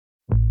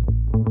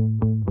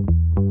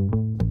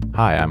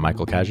Hi, I'm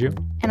Michael Caju.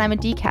 And I'm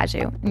Adee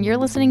Caju, and you're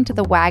listening to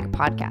the WAG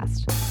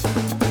podcast.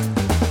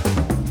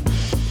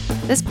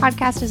 This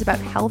podcast is about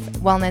health,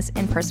 wellness,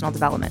 and personal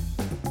development.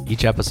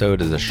 Each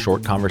episode is a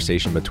short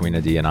conversation between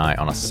Adee and I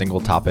on a single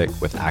topic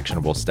with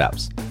actionable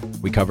steps.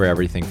 We cover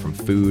everything from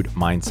food,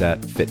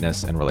 mindset,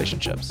 fitness, and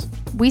relationships.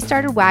 We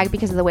started WAG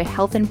because of the way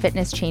health and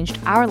fitness changed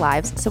our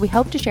lives, so we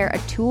hope to share a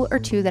tool or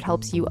two that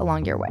helps you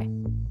along your way.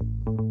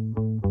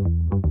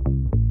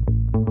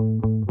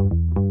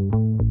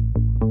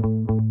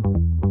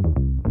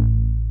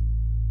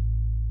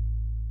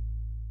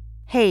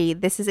 Hey,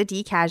 this is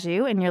Adee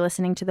Caju, and you're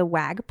listening to the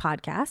WAG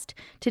podcast.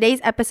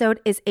 Today's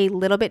episode is a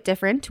little bit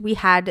different. We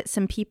had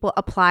some people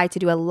apply to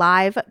do a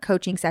live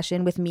coaching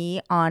session with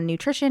me on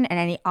nutrition and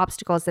any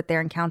obstacles that they're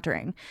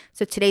encountering.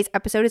 So today's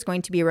episode is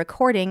going to be a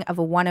recording of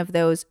one of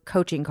those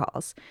coaching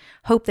calls.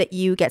 Hope that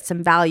you get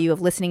some value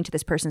of listening to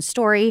this person's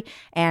story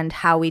and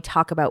how we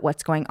talk about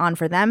what's going on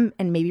for them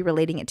and maybe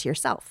relating it to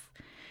yourself.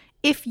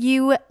 If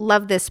you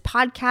love this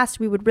podcast,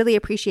 we would really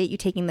appreciate you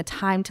taking the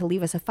time to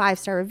leave us a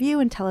 5-star review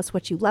and tell us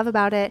what you love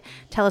about it.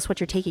 Tell us what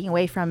you're taking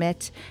away from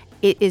it.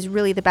 It is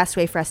really the best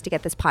way for us to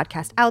get this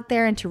podcast out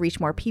there and to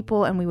reach more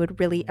people, and we would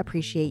really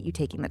appreciate you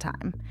taking the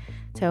time.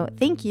 So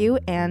thank you,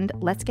 and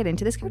let's get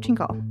into this coaching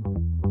call.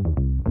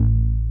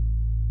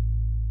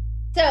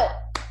 So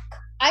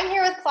I'm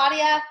here with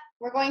Claudia.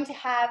 We're going to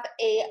have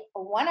a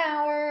 1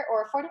 hour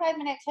or 45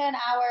 minute to an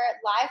hour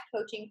live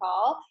coaching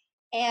call,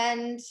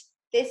 and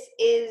this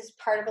is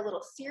part of a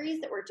little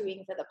series that we're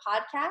doing for the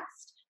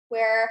podcast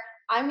where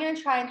I'm going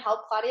to try and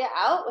help Claudia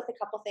out with a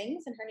couple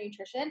things in her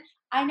nutrition.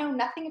 I know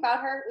nothing about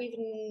her. We've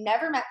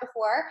never met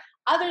before,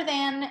 other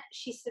than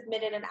she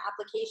submitted an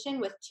application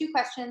with 2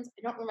 questions.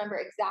 I don't remember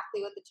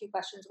exactly what the 2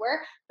 questions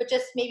were, but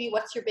just maybe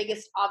what's your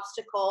biggest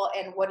obstacle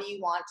and what do you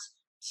want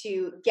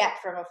to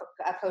get from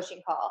a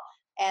coaching call?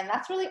 And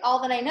that's really all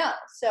that I know.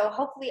 So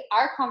hopefully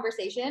our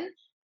conversation,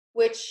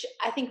 which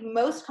I think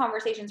most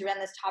conversations around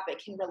this topic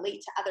can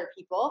relate to other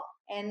people,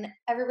 and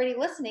everybody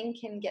listening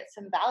can get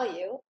some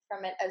value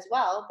from it as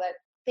well. But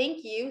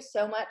thank you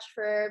so much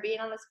for being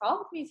on this call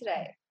with me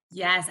today.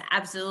 Yes,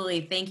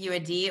 absolutely. Thank you,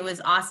 Adee. It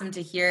was awesome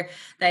to hear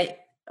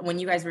that when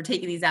you guys were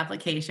taking these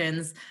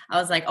applications,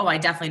 I was like, oh, I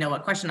definitely know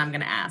what question I'm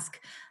going to ask.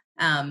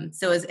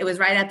 So it was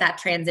right at that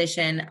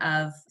transition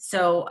of,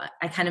 so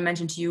I kind of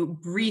mentioned to you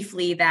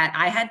briefly that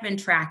I had been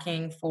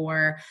tracking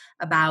for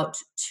about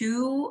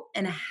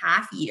 2.5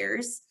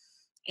 years,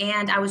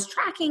 and I was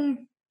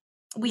tracking,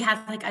 we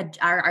had like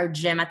our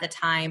gym at the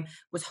time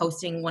was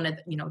hosting one of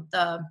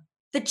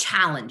the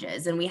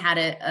challenges, and we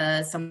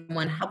had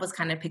someone help us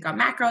kind of pick out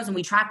macros, and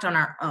we tracked on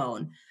our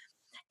own.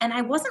 And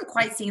I wasn't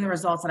quite seeing the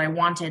results that I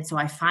wanted, so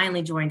I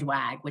finally joined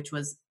WAG, which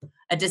was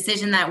a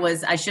decision that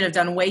I should have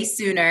done way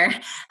sooner.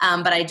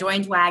 But I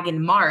joined WAG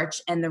in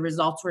March, and the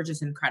results were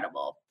just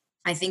incredible.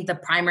 I think the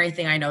primary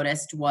thing I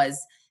noticed was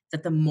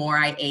that the more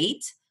I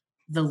ate,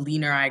 the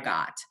leaner I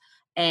got.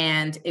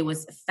 And it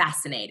was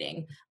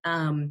fascinating.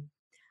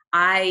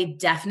 I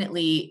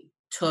definitely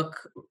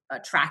took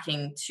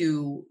tracking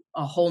to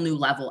a whole new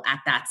level at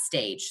that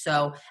stage.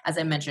 So as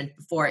I mentioned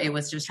before, it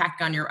was just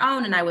tracking on your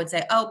own. And I would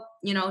say, oh,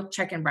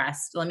 chicken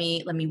breast, let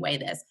me weigh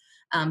this.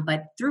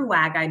 But through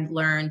WAG, I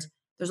learned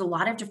there's a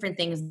lot of different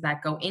things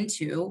that go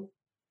into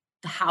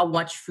how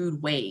much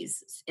food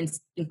weighs,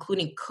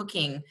 including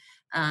cooking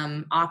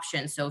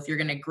options. So if you're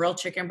going to grill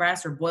chicken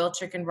breast or boil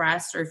chicken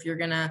breast, or if you're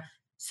going to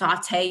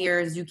saute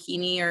your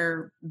zucchini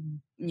or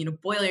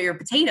boil your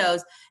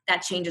potatoes,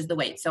 that changes the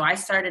weight. So I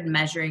started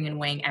measuring and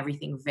weighing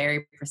everything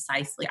very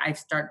precisely. I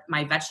started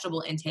my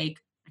vegetable intake.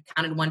 I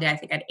counted one day, I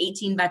think I had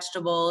 18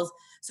 vegetables.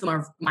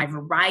 So my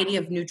variety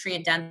of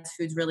nutrient dense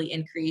foods really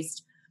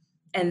increased.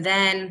 And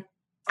then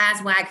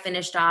as WAG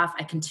finished off,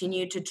 I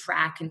continued to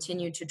track.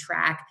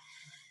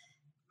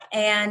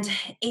 And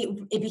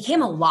it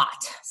became a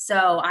lot.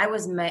 So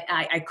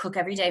I cook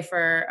every day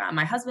for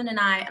my husband and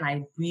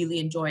I really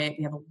enjoy it.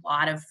 We have a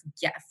lot of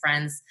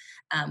friends.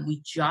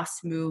 We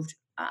just moved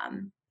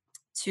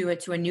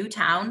to a new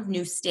town,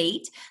 new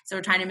state. So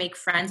we're trying to make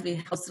friends. We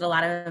hosted a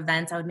lot of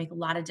events. I would make a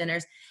lot of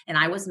dinners, and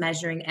I was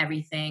measuring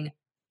everything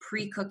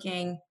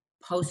pre-cooking,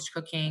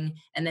 post-cooking.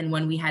 And then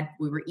when we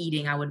were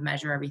eating, I would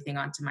measure everything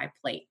onto my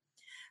plate.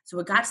 So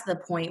it got to the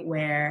point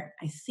where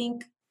I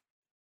think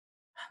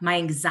my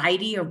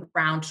anxiety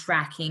around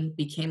tracking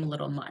became a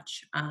little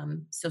much.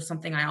 So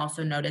something I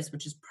also noticed,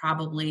 which is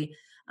probably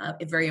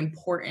very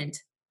important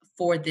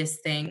for this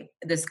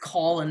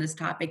call and this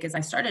topic, is I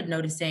started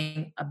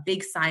noticing a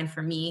big sign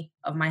for me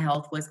of my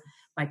health was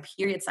my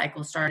period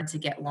cycle started to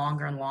get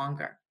longer and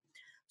longer.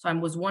 So I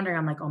was wondering,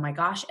 I'm like, oh my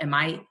gosh, am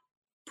I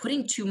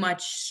putting too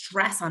much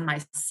stress on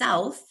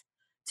myself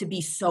to be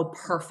so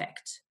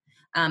perfect?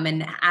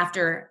 And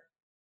after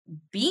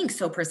being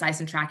so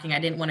precise in tracking, I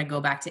didn't want to go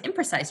back to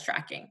imprecise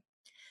tracking.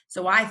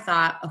 So I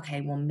thought,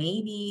 okay, well,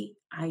 maybe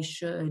I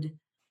should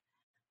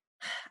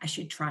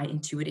try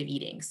intuitive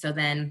eating. So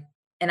then,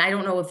 and I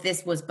don't know if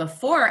this was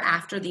before or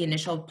after the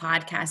initial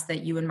podcast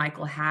that you and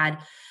Michael had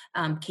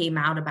came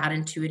out about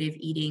intuitive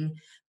eating,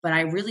 But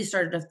I really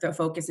started to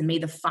focus and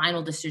made the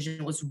final decision.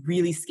 It was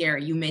really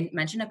scary. You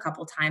mentioned a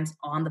couple times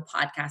on the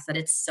podcast that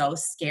it's so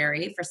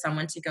scary for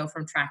someone to go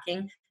from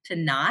tracking to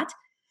not.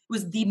 It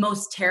was the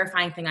most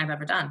terrifying thing I've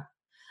ever done.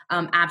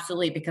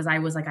 Absolutely, because I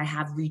was like, I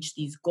have reached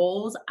these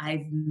goals.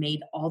 I've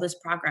made all this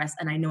progress.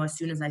 And I know as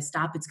soon as I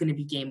stop, it's going to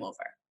be game over.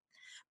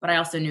 But I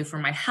also knew for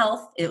my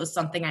health, it was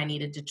something I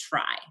needed to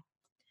try.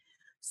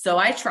 So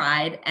I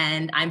tried,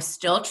 and I'm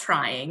still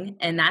trying.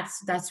 And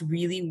that's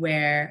really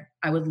where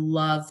I would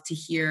love to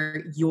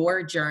hear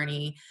your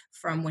journey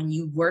from when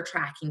you were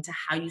tracking to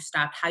how you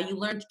stopped, how you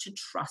learned to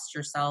trust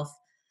yourself.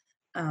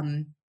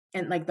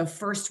 And like the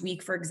first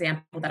week, for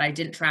example, that I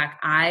didn't track,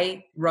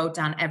 I wrote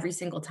down every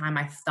single time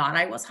I thought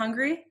I was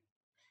hungry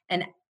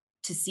and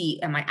to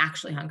see, am I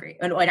actually hungry?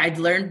 And I'd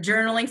learned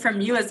journaling from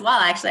you as well.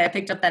 Actually, I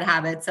picked up that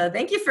habit. So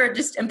thank you for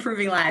just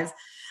improving lives.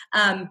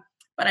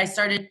 But I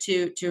started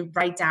to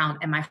write down,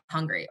 am I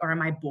hungry, or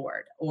am I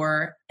bored,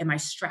 or am I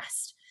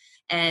stressed?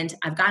 And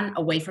I've gotten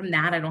away from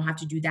that. I don't have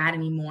to do that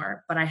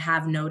anymore, but I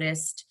have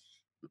noticed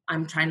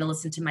I'm trying to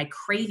listen to my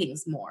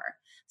cravings more.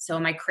 So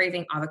am I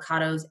craving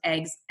avocados,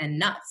 eggs, and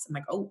nuts? I'm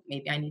like, oh,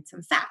 maybe I need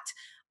some fat.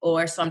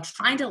 Or so I'm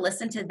trying to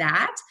listen to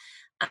that.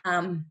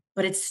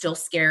 But it's still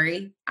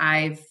scary.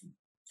 I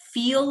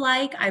feel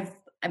like I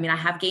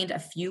have gained a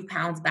few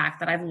pounds back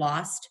that I've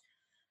lost,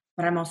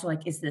 but I'm also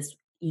like, is this,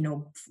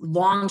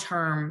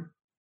 long-term,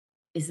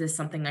 is this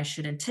something I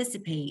should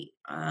anticipate?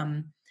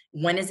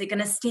 When is it going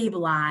to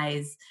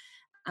stabilize?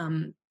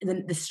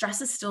 The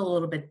stress is still a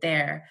little bit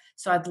there.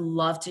 So I'd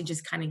love to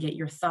just kind of get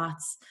your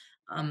thoughts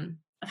of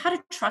how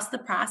to trust the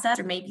process,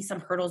 or maybe some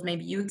hurdles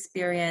maybe you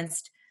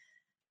experienced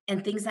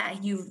and things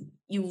that you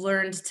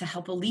learned to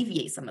help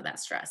alleviate some of that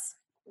stress.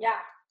 Yeah,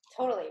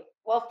 totally.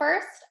 Well,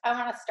 first, I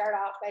want to start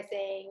off by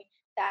saying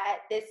that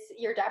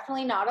you're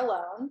definitely not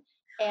alone,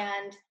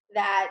 and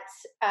that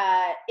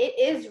it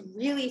is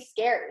really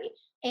scary.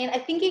 And I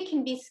think it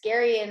can be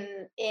scary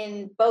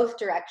in both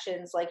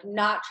directions, like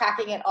not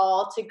tracking at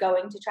all to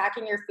going to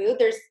tracking your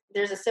food.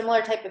 There's a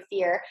similar type of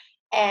fear.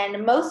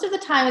 And most of the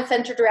time it's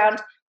centered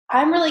around,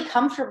 I'm really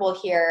comfortable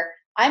here.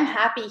 I'm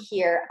happy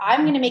here.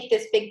 I'm going to make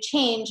this big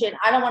change. And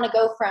I don't want to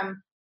go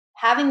from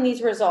having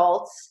these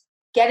results,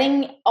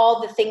 getting all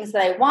the things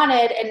that I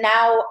wanted, and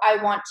now I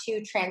want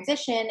to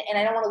transition, and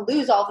I don't want to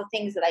lose all the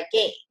things that I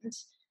gained.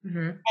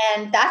 Mm-hmm.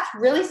 And that's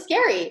really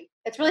scary.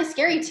 It's really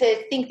scary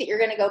to think that you're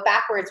going to go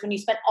backwards when you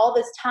spent all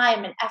this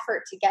time and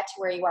effort to get to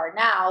where you are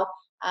now.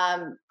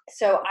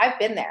 So I've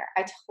been there.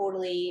 I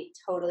totally,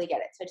 totally get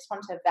it. So I just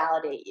wanted to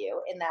validate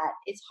you in that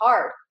it's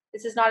hard.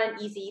 This is not an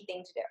easy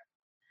thing to do.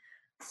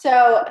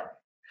 So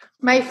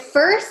my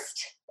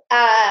first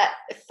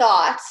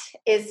thought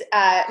is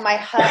my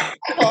husband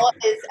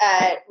is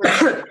a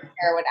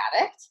heroin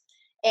addict.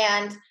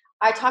 And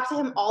I talk to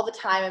him all the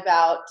time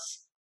about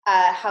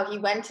how he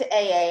went to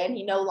AA and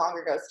he no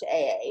longer goes to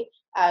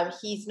AA.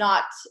 He's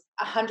not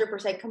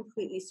 100%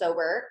 completely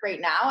sober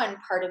right now. And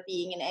part of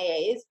being in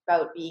AA is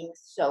about being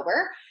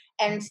sober.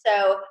 And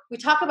so we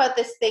talk about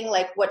this thing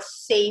like what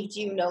saved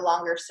you no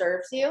longer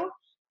serves you.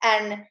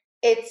 And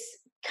it's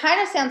kind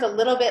of sounds a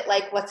little bit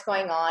like what's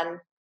going on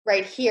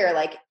right here.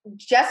 Like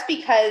just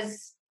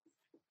because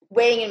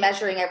weighing and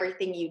measuring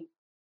everything you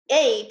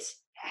ate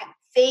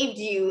saved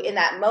you in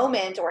that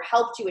moment or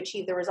helped you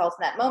achieve the results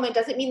in that moment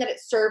doesn't mean that it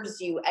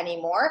serves you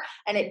anymore.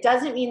 And it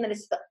doesn't mean that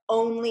it's the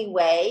only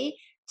way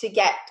to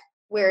get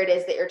where it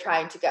is that you're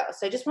trying to go.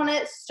 So I just want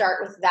to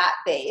start with that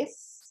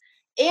base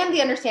and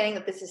the understanding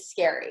that this is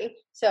scary.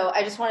 So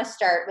I just want to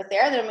start with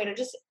there. Then I'm going to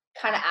just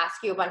kind of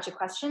ask you a bunch of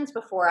questions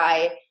before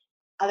I,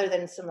 other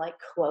than some like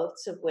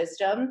quotes of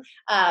wisdom,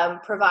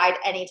 provide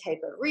any type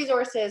of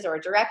resources or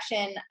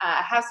direction.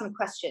 I have some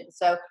questions.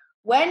 So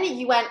when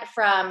you went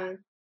from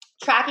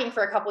tracking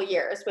for a couple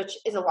years, which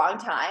is a long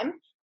time,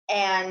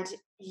 and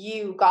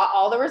you got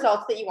all the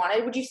results that you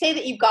wanted, would you say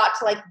that you got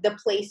to like the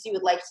place you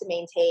would like to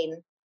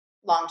maintain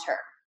long term?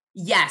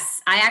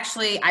 Yes.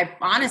 I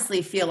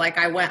honestly feel like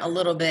I went a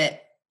little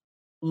bit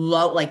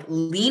low, like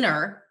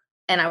leaner,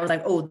 and I was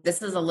like, oh,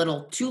 this is a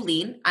little too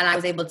lean. And I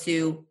was able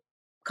to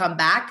come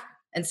back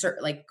and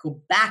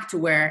go back to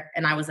where,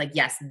 and I was like,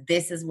 yes,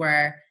 this is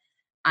where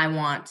I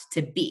want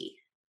to be.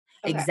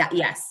 Okay. Exactly.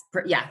 Yes.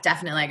 Yeah,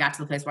 definitely. I got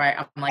to the place where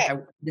I'm like,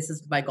 okay. This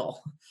is my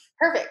goal.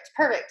 Perfect.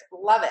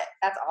 Love it.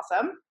 That's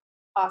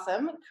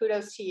awesome.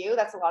 Kudos to you.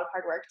 That's a lot of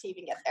hard work to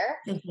even get there.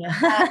 Thank you.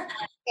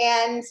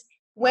 And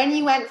when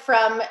you went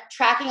from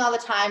tracking all the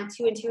time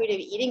to intuitive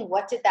eating,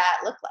 what did that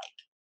look like?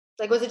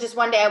 Like, was it just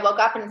one day I woke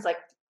up and it's like,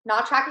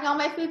 not tracking all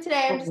my food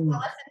today, I'm just going to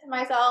listen to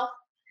myself?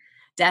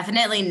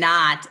 Definitely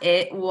not.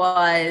 It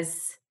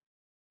was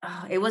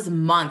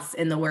months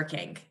in the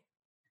working.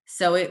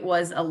 So it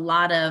was a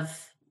lot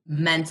of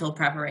mental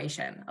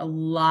preparation, a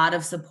lot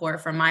of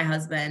support from my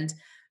husband,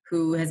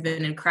 who has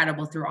been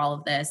incredible through all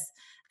of this,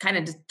 kind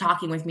of just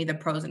talking with me the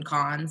pros and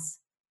cons.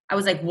 I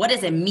was like, what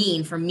does it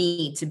mean for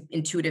me to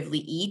intuitively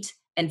eat,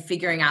 and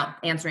figuring out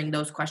answering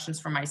those questions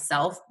for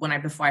myself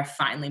before I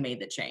finally made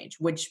the change,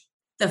 which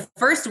the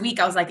first week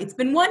I was like, it's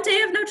been one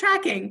day of no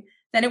tracking.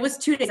 Then it was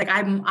 2 days. Like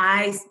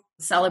I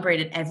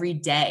celebrated every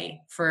day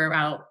for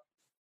about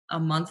a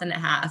month and a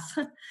half.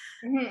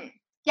 Mm-hmm.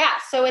 Yeah.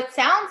 So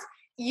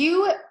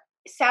you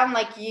sound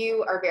like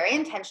you are very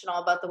intentional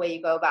about the way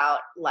you go about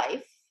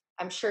life.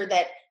 I'm sure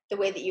that the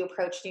way that you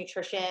approach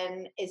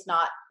nutrition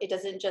it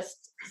doesn't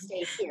just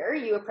stay here.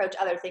 You approach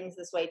other things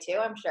this way too,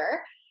 I'm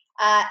sure.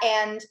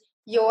 And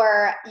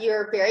you're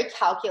very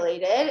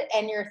calculated,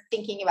 and you're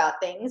thinking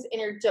about things,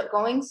 and you're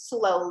going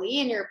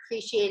slowly, and you're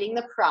appreciating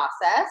the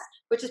process,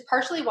 which is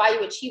partially why you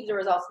achieved the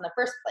results in the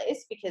first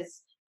place,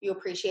 because you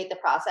appreciate the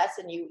process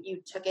and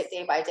you took it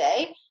day by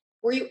day.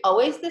 Were you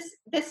always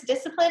this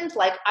disciplined?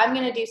 Like, I'm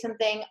going to do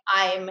something,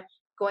 I'm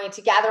going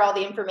to gather all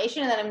the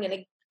information, and then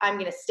I'm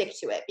going to stick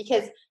to it?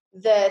 Because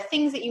the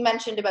things that you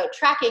mentioned about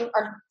tracking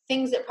are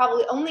things that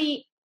probably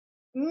only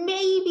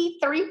maybe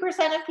 3%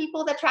 of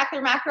people that track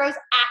their macros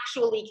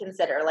actually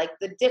consider. Like,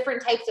 the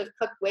different types of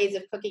ways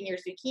of cooking your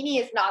zucchini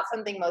is not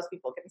something most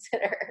people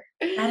consider.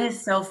 That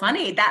is so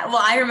funny.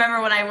 I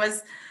remember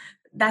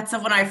that's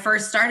when I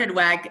first started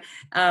WAG.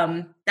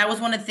 That was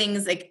one of the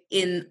things, like,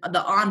 in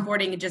the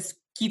onboarding, just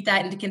keep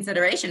that into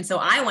consideration. So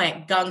I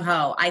went gung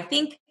ho. I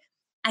think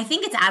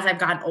it's as I've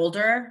gotten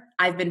older,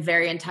 I've been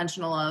very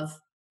intentional of,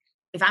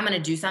 if I'm going to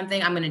do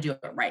something, I'm going to do it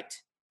right.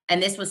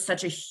 And this was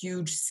such a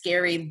huge,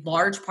 scary,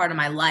 large part of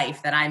my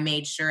life that I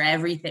made sure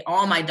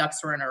all my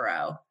ducks were in a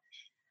row.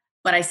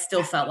 But I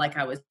still felt like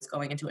I was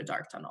going into a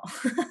dark tunnel.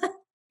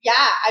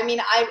 Yeah, I mean,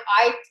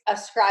 I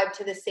ascribe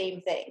to the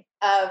same thing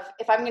of,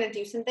 if I'm going to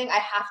do something, I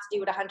have to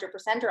do it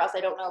 100%, or else I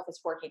don't know if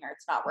it's working or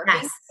it's not working.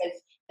 Yes.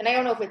 Because then I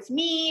don't know if it's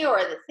me or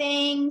the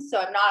thing, so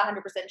I'm not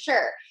 100%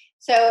 sure.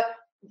 So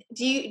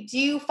do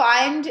you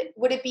find,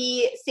 would it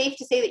be safe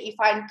to say that you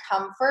find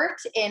comfort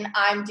in,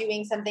 I'm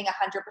doing something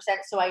 100%,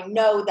 so I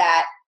know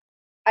that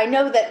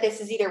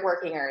this is either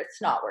working or it's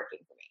not working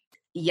for me?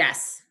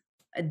 Yes,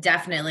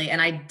 definitely.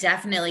 And I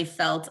definitely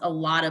felt a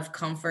lot of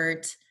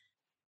comfort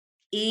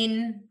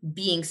in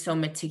being so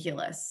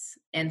meticulous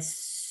and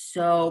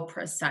so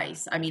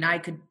precise. I mean,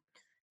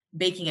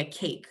 baking a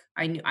cake.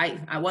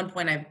 At one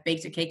point I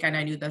baked a cake and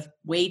I knew the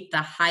weight, the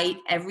height,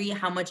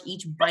 how much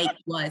each bite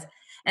was.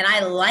 And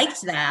I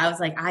liked that. I was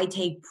like, I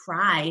take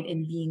pride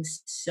in being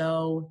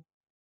so,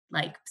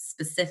 like,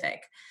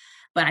 specific,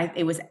 but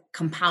it was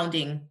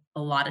compounding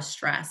a lot of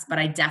stress, but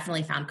I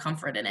definitely found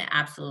comfort in it.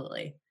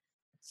 Absolutely.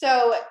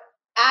 So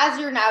as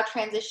you're now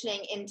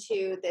transitioning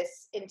into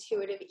this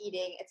intuitive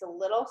eating, it's a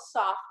little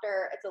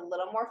softer, it's a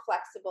little more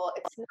flexible.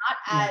 It's not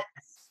as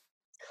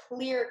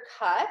clear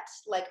cut,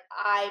 like,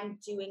 I'm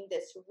doing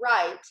this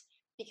right,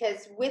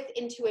 because with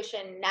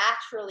intuition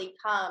naturally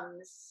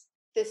comes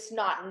this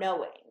not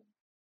knowing.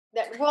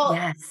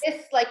 Yes.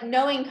 This, like,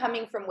 knowing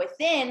coming from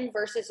within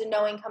versus a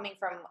knowing coming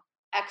from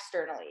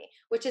externally,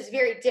 which is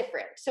very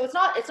different. So it's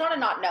not a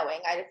not knowing.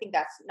 I think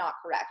that's not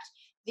correct.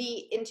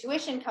 The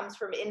intuition comes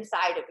from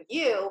inside of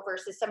you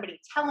versus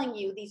somebody telling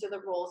you these are the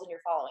rules and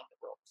you're following the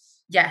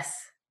rules. Yes.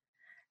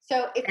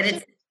 So it's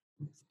just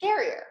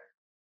scarier.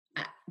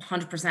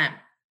 100%.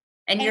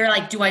 And you're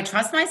like, do I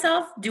trust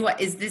myself?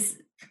 Is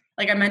this,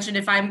 like I mentioned,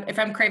 if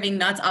I'm craving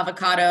nuts,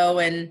 avocado,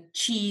 and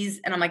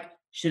cheese, and I'm like,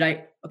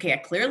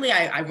 clearly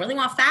I really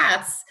want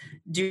fats.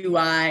 Do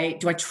I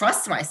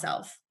trust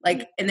myself?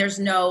 Like, and there's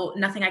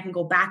nothing I can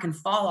go back and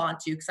fall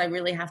onto, because I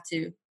really have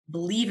to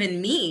believe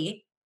in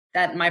me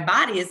that my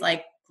body is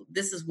like,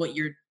 this is what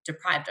you're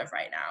deprived of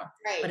right now.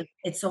 Right. But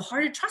it's so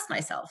hard to trust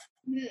myself.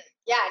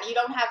 Yeah. And you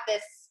don't have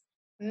this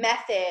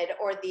method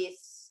or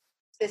this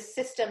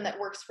system that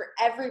works for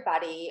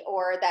everybody,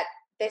 or that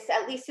this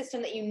at least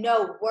system that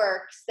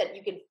works, that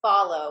you can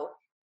follow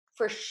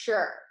for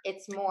sure.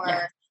 It's more,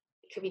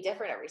 it could be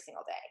different every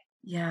single day.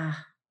 Yeah.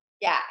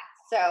 Yeah.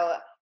 So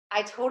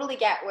I totally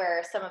get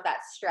where some of that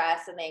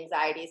stress and the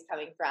anxiety is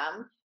coming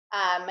from.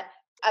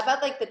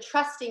 About, like, the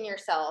trusting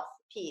yourself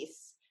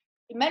piece.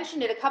 You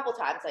mentioned it a couple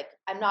times, like,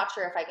 I'm not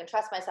sure if I can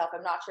trust myself.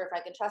 I'm not sure if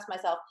I can trust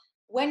myself.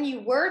 When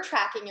you were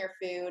tracking your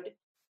food,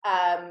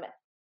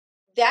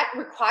 that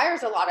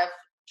requires a lot of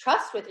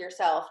trust with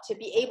yourself to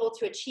be able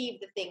to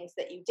achieve the things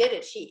that you did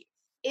achieve.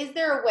 Is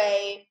there a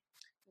way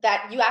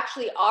that you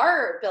actually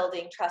are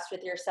building trust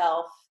with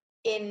yourself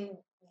in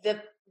the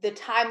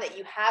time that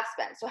you have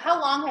spent? So how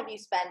long have you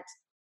spent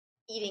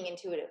eating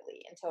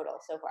intuitively in total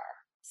so far?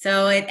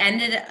 So it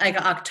ended like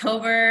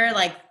October,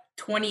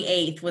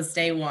 28th was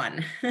day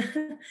one.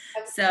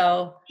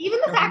 So even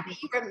the fact that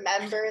you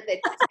remember the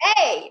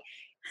day,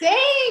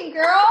 dang,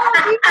 girl,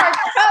 you are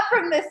cut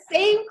from the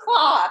same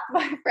cloth,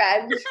 my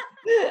friend.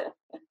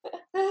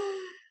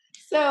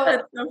 So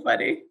that's so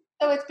funny.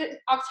 So it's been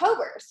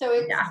October. So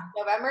it's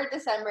November,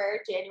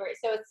 December, January.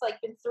 So it's like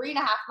been 3.5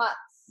 months.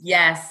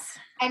 Yes.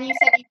 And you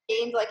said you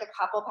gained like a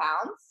couple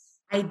pounds?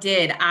 I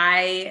did.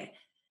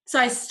 So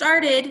I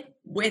started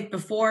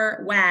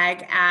before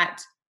WAG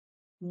at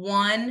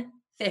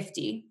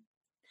 150.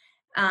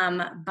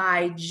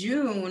 By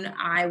June,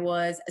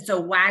 I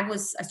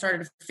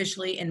started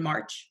officially in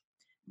March.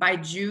 By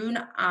June,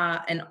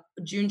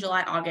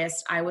 July,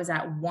 August, I was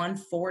at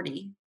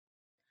 140.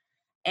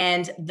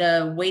 And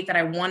the weight that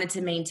I wanted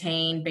to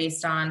maintain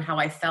based on how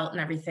I felt and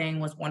everything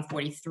was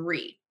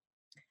 143.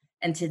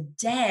 And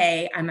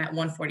today I'm at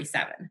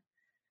 147.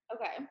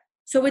 Okay.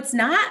 So it's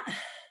not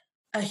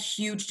a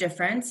huge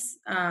difference.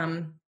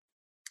 And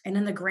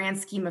in the grand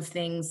scheme of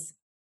things,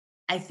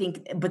 I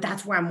think, but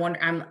that's where I'm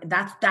wondering,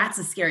 that's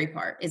the scary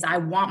part, is I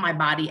want my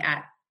body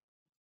at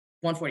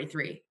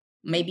 143.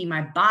 Maybe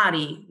my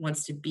body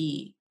wants to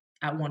be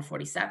at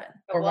 147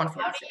 or Well, how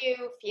 146. do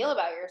you feel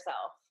about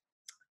yourself?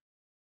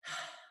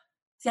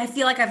 See, I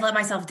feel like I've let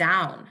myself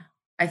down.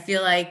 I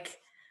feel like Is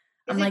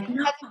I'm it like, no,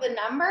 because of the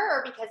number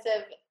or because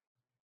of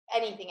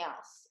anything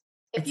else?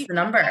 If it's you the took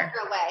the number.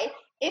 number away,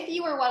 if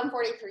you were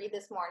 143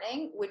 this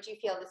morning, would you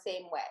feel the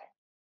same way?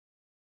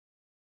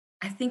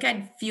 I think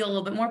I'd feel a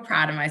little bit more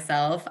proud of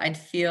myself. I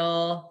think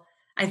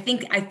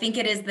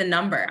it is the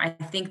number. I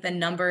think the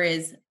number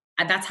is,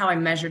 that's how I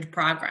measured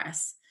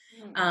progress.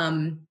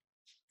 Mhm.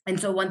 And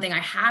so one thing I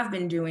have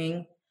been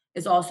doing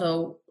is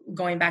also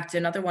going back to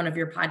another one of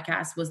your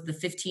podcasts, was the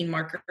 15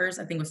 markers.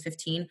 I think it was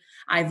 15.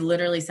 I've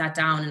literally sat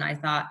down and I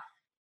thought,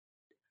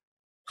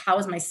 how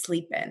is my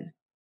sleep been?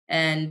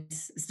 And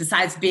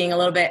besides being a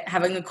little bit,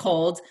 having a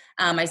cold,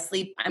 my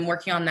sleep, I'm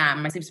working on that.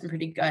 My sleep's been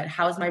pretty good.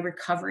 How has my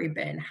recovery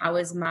been? How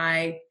has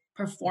my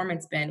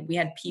performance been? We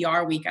had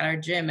PR week at our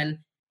gym, and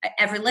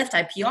every lift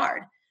I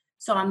PR'd.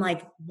 So I'm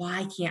like,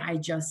 why can't I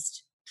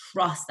just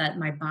trust that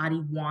my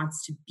body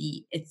wants to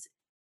be, it's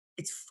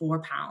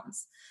 4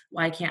 pounds.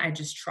 Why can't I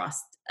just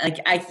trust?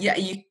 Yeah,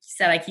 you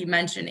said, I keep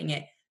mentioning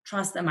it.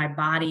 Trust that my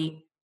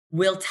body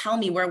will tell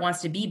me where it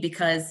wants to be,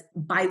 because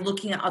by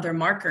looking at other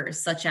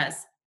markers such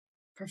as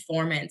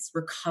performance,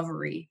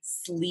 recovery,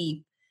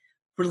 sleep,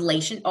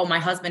 my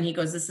husband, he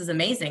goes, this is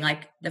amazing.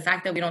 Like, the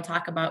fact that we don't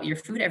talk about your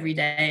food every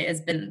day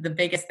has been the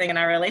biggest thing in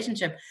our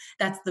relationship.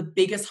 That's the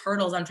biggest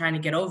hurdles I'm trying to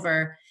get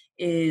over,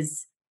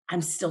 is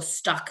I'm still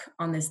stuck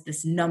on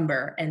this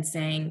number and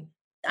saying,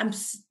 I'm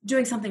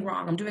doing something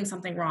wrong. I'm doing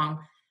something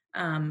wrong.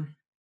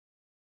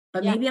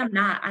 But Yeah. maybe I'm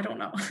not. I don't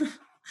know.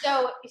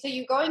 So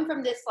you're going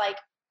from this like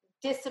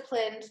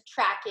disciplined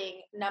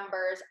tracking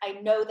numbers. I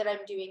know that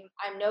I'm doing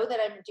well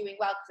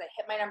because I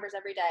hit my numbers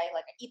every day.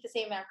 Like, I eat the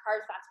same amount of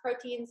carbs, fats,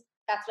 proteins.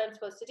 That's what I'm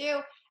supposed to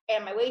do.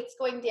 And my weight's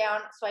going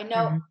down. So I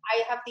know Mhm.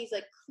 I have these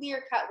like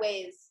clear cut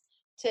ways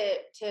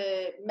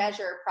to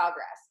measure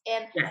progress.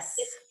 And Yes.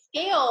 this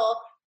scale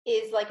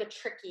is like a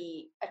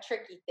tricky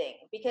thing,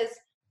 because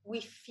we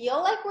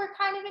feel like we're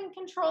kind of in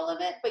control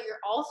of it, but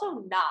you're also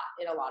not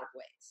in a lot of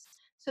ways.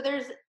 So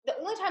there's the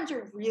only times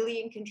you're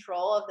really in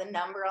control of the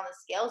number on the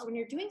scale is when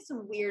you're doing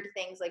some weird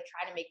things, like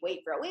trying to make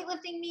weight for a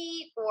weightlifting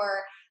meet,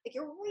 or like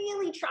you're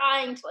really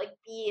trying to like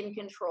be in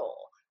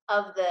control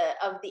of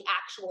the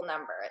actual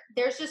number.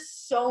 There's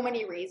just so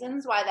many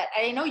reasons why that,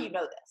 and I know you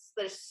know this,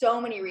 there's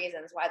so many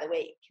reasons why the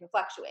weight can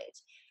fluctuate.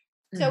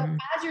 So Mhm.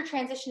 as you're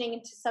transitioning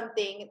into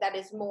something that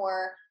is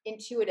more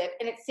intuitive,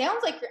 and it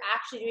sounds like you're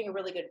actually doing a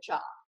really good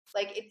job.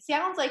 Like, it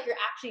sounds like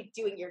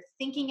you're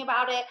thinking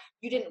about it.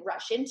 You didn't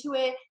rush into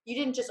it. You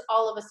didn't just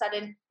all of a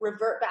sudden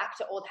revert back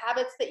to old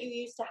habits that you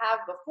used to have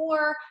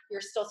before.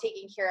 You're still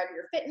taking care of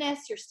your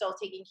fitness. You're still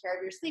taking care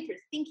of your sleep. You're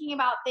thinking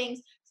about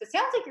things. So it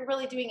sounds like you're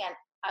really doing an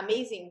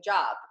amazing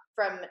job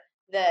from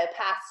the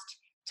past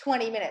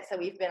 20 minutes that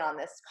we've been on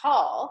this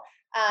call.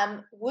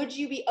 Would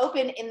you be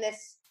open in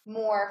this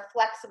more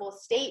flexible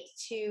state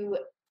to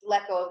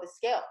let go of the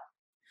scale?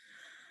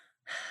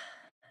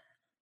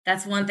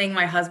 That's one thing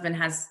my husband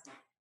has.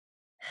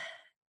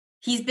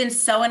 He's been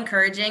so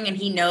encouraging, and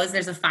he knows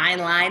there's a fine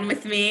line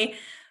with me.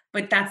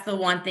 But that's the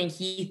one thing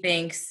he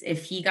thinks,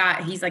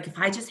 he's like, if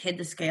I just hit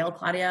the scale,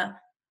 Claudia,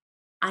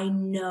 I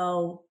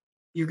know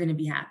you're going to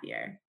be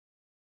happier.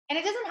 And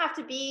it doesn't have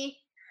to be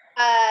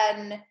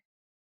an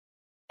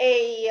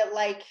a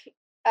like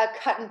a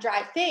cut and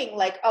dry thing.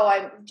 Like, oh,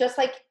 I'm just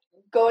like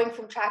going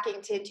from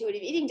tracking to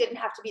intuitive eating didn't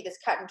have to be this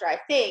cut and dry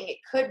thing. It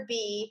could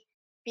be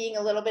being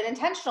a little bit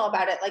intentional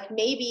about it. Like,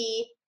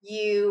 maybe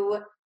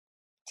you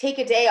take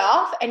a day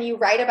off and you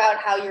write about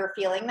how you're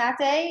feeling that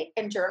day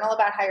and journal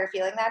about how you're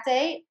feeling that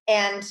day,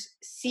 and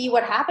see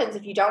what happens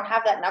if you don't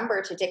have that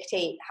number to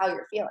dictate how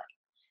you're feeling.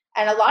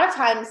 And a lot of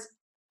times,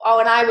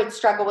 when I would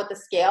struggle with the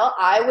scale,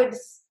 I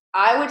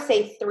would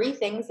say 3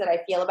 things that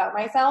I feel about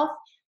myself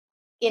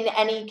in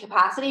any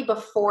capacity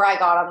before I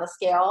got on the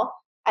scale.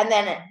 And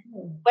then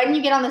when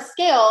you get on the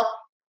scale,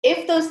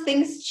 if those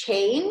things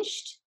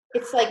changed,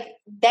 it's like,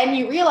 then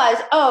you realize,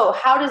 oh,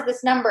 how does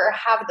this number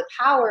have the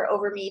power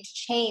over me to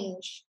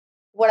change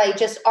what I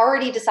just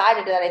already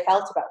decided that I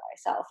felt about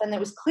myself? And it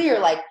was clear,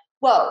 like,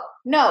 whoa,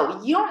 no,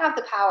 you don't have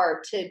the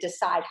power to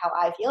decide how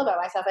I feel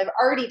about myself. I've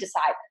already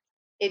decided.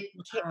 It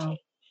can't Wow. change.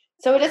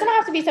 So it doesn't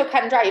have to be so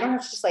cut and dry. You don't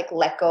have to just like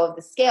let go of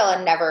the scale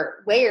and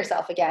never weigh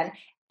yourself again.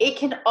 It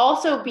can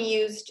also be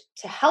used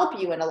to help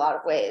you in a lot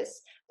of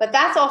ways, but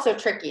that's also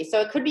tricky.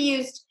 So it could be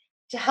used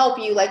to help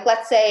you. Like,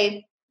 let's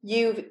say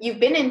you've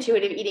been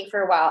intuitive eating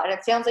for a while, and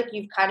it sounds like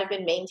you've kind of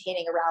been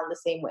maintaining around the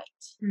same weight.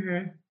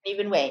 Mm-hmm. You've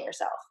been weighing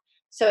yourself.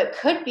 So it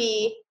could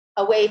be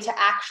a way to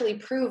actually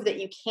prove that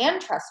you can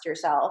trust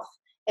yourself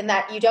in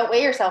that you don't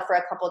weigh yourself for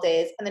a couple of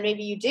days, and then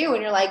maybe you do,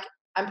 and you're like,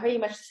 I'm pretty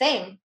much the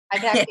same. I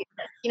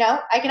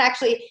can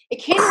actually,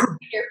 it can work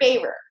in your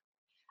favor.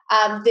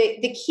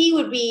 The key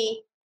would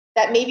be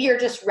that maybe you're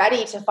just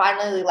ready to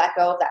finally let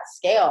go of that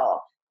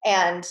scale.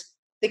 And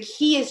the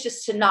key is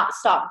just to not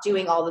stop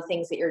doing all the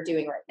things that you're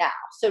doing right now.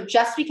 So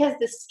just because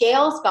the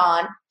scale's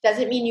gone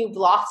doesn't mean you've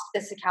lost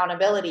this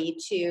accountability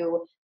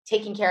to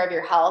taking care of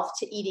your health,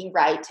 to eating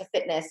right, to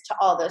fitness, to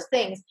all those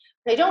things.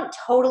 But I don't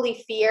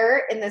totally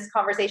fear in this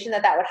conversation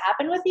that would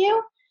happen with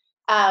you.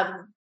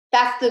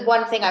 That's the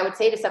one thing I would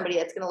say to somebody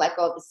that's going to let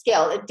go of the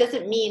scale. It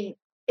doesn't mean,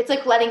 it's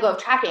like letting go of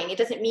tracking. It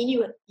doesn't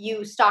mean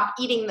you stop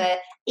eating the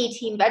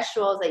 18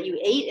 vegetables that you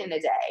ate in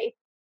a day.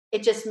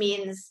 It just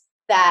means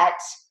that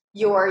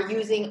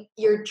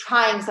you're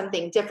trying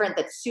something different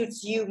that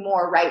suits you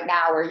more right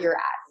now where you're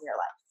at in your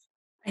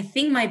life. I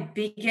think my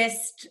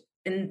biggest,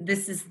 and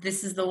this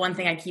is the one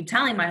thing I keep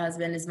telling my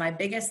husband, is my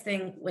biggest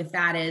thing with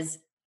that is,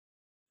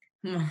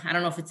 I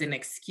don't know if it's an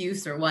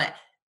excuse or what,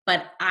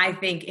 but I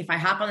think if I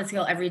hop on the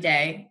scale every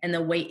day and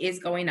the weight is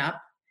going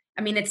up,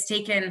 I mean, it's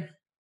taken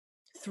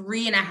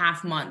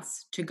 3.5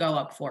 months to go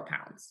up 4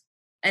 pounds,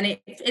 and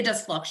it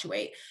does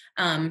fluctuate.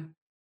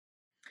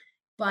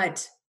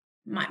 But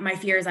my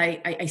fear is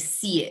I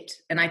see it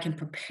and I can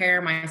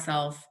prepare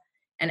myself.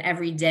 And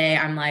every day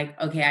I'm like,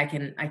 okay, I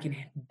can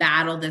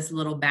battle this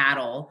little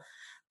battle,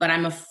 but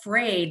I'm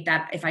afraid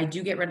that if I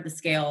do get rid of the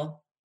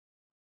scale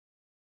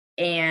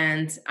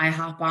and I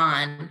hop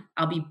on,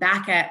 I'll be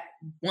back at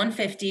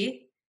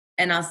 150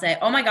 and I'll say,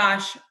 oh my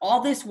gosh,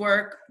 all this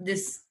work,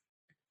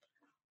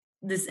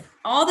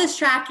 all this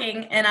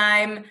tracking, and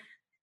I'm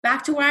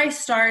back to where I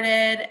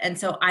started. And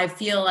so I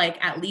feel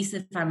like at least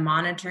if I'm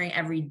monitoring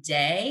every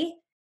day,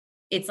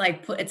 it's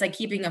like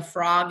keeping a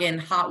frog in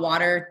hot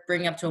water,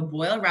 bringing up to a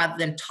boil rather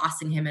than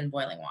tossing him in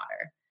boiling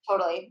water.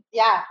 Totally.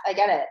 Yeah, I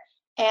get it.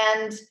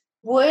 And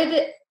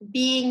would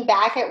being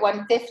back at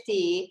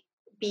 150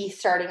 be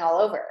starting all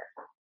over?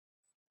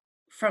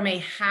 From a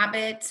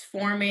habit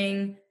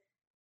forming,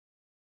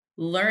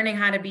 learning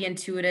how to be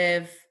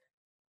intuitive,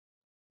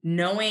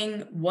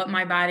 knowing what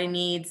my body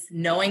needs,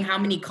 knowing how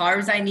many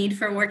carbs I need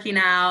for working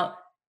out.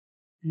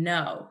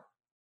 No.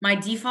 My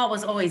default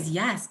was always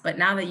yes, but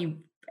now that you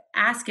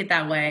ask it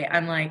that way,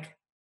 I'm like,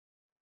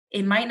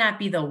 it might not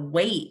be the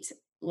weight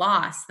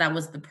loss that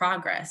was the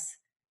progress.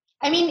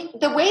 I mean,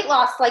 the weight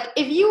loss, like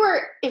if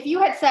you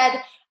had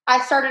said, I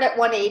started at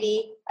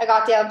 180, I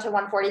got down to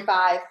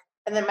 145,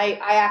 and then I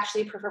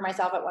actually prefer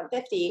myself at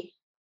 150,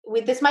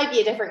 this might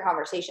be a different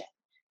conversation.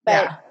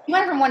 But you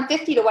went from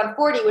 150 to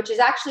 140, which is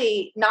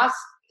actually not,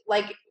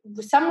 like,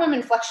 some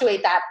women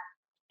fluctuate that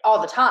all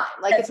the time.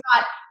 Like, it's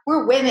not,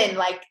 we're women,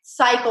 like,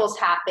 cycles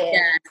happen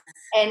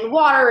and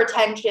water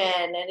retention,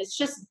 and it's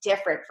just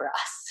different for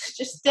us. It's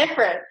just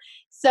different.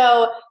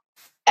 So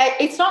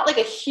it's not like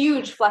a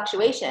huge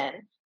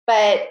fluctuation,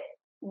 but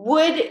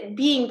would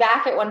being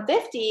back at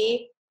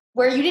 150,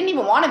 where you didn't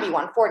even want to be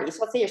 140, so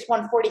let's say you're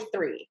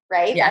 143,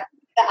 right? Yeah.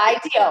 The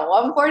ideal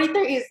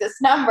 143 is this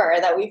number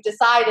that we've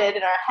decided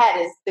in our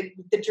head is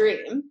the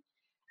dream.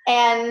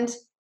 And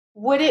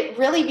would it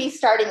really be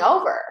starting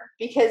over?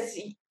 Because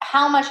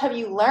how much have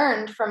you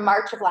learned from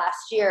March of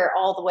last year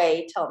all the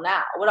way till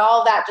now? Would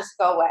all of that just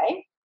go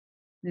away?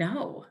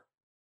 No.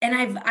 And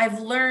I've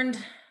learned,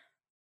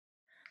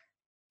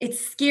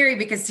 it's scary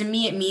because to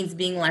me it means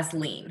being less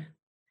lean.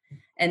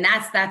 And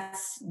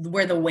that's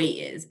where the weight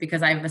is,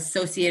 because I've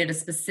associated a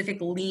specific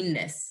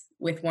leanness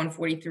with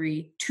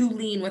 143, too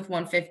lean with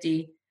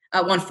 140,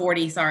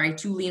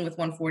 too lean with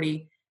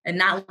 140, and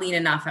not lean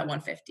enough at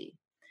 150.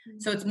 Mm-hmm.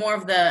 So it's more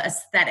of the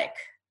aesthetic.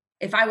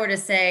 If I were to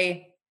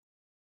say,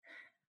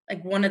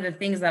 like, one of the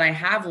things that I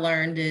have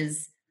learned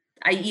is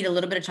I eat a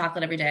little bit of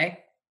chocolate every day,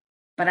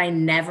 but I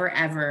never,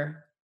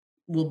 ever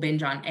will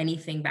binge on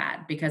anything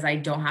bad because I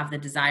don't have the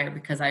desire,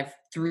 because I've,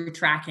 through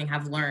tracking,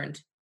 have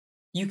learned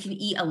you can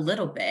eat a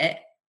little bit.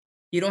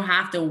 You don't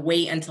have to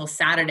wait until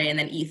Saturday and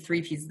then eat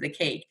 3 pieces of the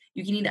cake.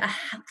 You can eat a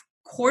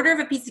quarter of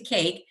a piece of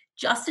cake,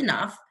 just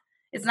enough.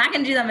 It's not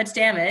going to do that much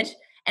damage.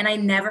 And I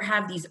never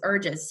have these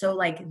urges. So,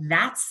 like,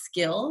 that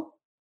skill,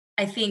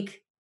 I think,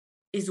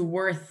 is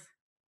worth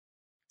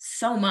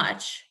so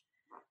much.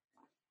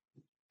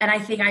 And I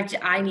think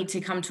I need to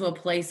come to a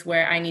place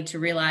where I need to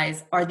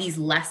realize, are these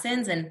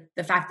lessons, and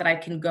the fact that I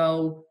can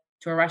go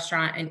to a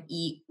restaurant and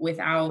eat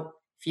without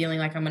feeling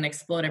like I'm going to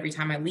explode every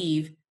time I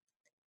leave,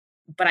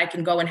 but I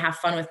can go and have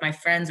fun with my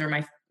friends or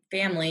my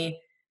family,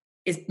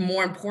 is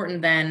more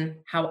important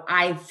than how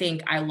I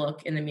think I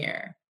look in the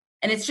mirror.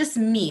 And it's just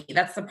me.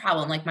 That's the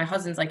problem. Like, my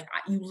husband's like,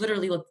 you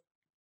literally look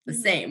the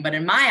same. But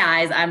in my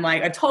eyes, I'm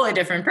like a totally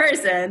different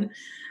person,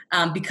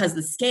 because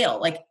the scale,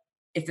 like,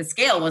 if the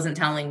scale wasn't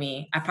telling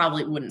me, I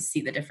probably wouldn't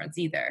see the difference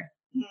either.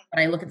 Mm-hmm.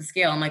 But I look at the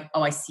scale, I'm like,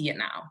 oh, I see it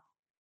now.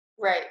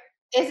 Right.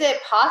 Is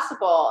it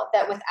possible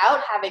that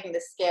without having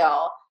the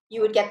scale,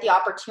 you would get the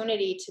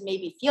opportunity to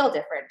maybe feel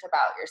different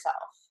about yourself?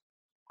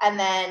 And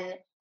then,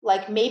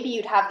 like, maybe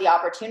you'd have the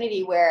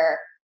opportunity where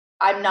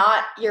I'm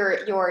not, you're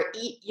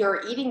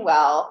eating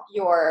well,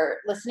 you're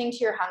listening to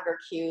your hunger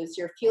cues,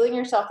 you're fueling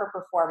yourself for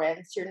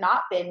performance, you're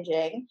not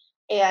binging.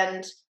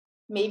 And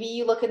maybe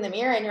you look in the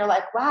mirror and you're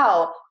like,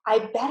 wow, I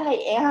bet I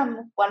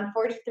am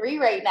 143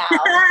 right now.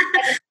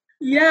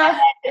 Yeah.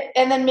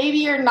 And then maybe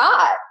you're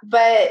not,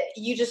 but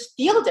you just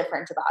feel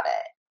different about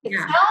it. It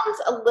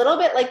sounds a little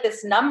bit like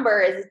this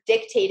number is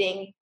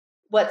dictating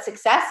what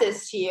success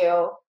is to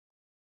you,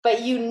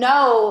 but you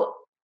know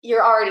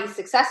you're already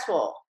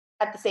successful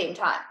at the same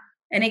time.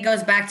 And it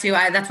goes back to,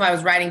 that's why I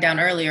was writing down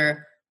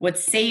earlier, what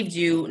saved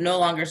you no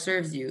longer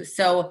serves you.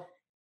 So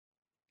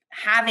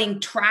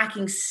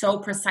tracking so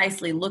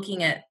precisely,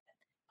 looking at,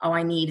 oh,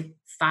 I need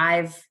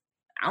 5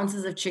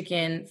 ounces of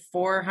chicken,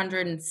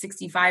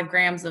 465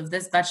 grams of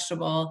this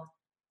vegetable,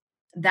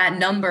 that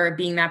number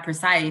being that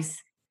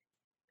precise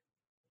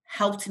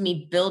helped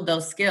me build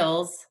those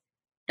skills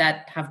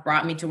that have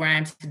brought me to where I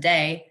am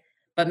today.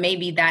 But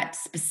maybe that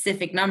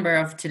specific number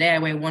of today I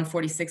weigh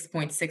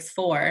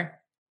 146.64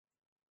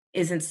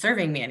 isn't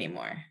serving me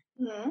anymore.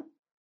 Mm-hmm.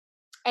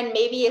 And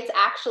maybe it's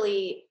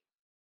actually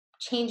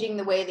changing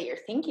the way that you're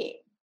thinking.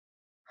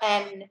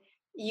 And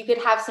you could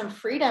have some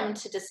freedom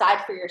to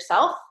decide for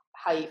yourself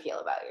how you feel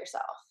about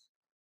yourself.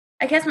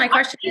 I guess my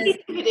question is,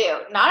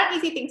 not an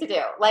easy thing to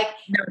do. Like,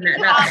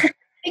 no.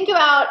 Think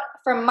about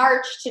from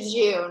March to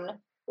June,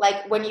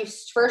 like when you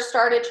first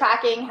started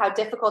tracking, how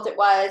difficult it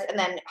was, and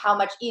then how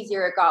much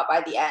easier it got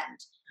by the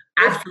end.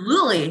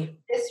 Absolutely.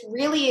 This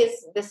really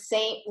is the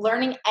same.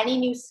 Learning any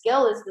new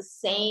skill is the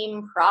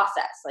same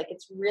process. Like,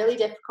 it's really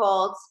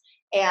difficult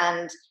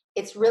and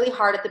it's really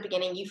hard at the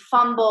beginning. You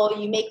fumble,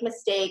 you make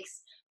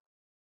mistakes.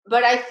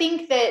 But I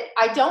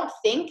don't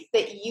think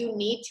that you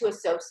need to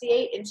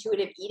associate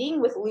intuitive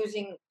eating with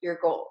losing your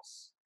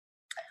goals,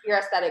 your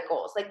aesthetic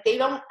goals. Like, they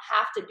don't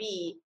have to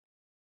be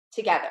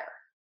together.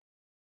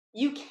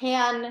 You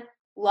can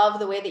love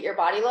the way that your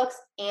body looks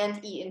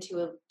and eat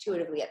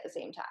intuitively at the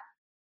same time.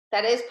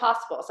 That is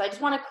possible. So I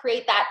just want to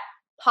create that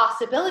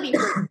possibility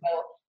for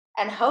you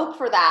and hope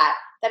for that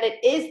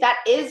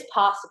is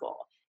possible.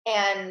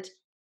 And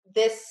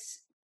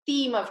this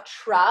theme of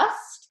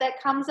trust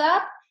that comes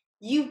up,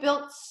 you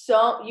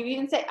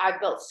even say, I've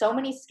built so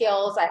many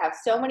skills, I have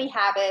so many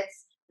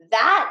habits.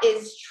 That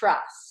is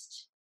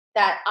trust.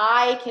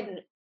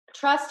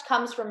 Trust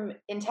comes from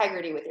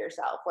integrity with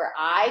yourself, where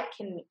I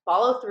can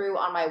follow through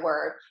on my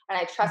word and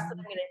I trust that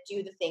I'm going to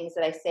do the things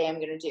that I say I'm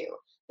going to do.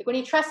 Like, when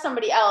you trust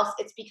somebody else,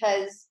 it's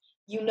because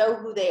you know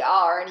who they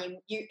are and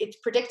it's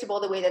predictable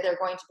the way that they're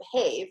going to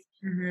behave.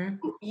 Mm-hmm.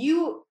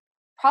 You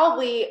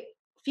probably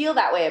feel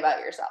that way about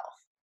yourself.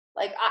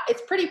 Like,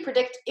 it's pretty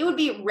it would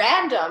be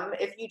random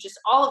if you just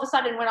all of a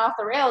sudden went off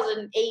the rails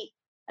and ate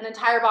an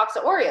entire box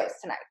of Oreos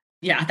tonight.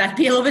 Yeah, that'd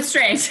be a little bit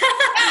strange.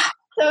 Yeah.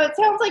 So it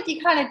sounds like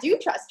you kind of do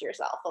trust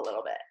yourself a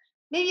little bit,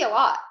 maybe a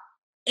lot.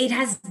 It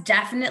has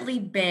definitely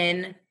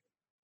been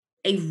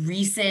a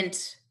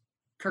recent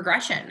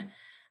progression.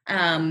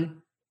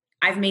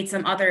 I've made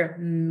some other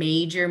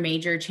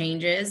major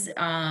changes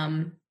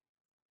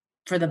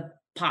for the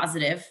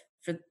positive,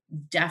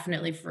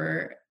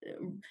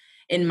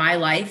 in my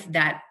life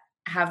that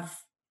have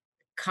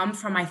come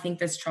from, I think,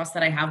 this trust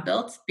that I have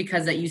built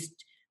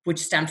which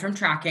stemmed from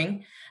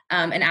tracking.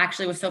 And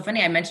actually, it was so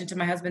funny. I mentioned to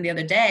my husband the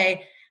other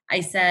day, I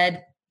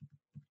said,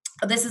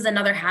 this is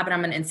another habit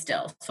I'm going to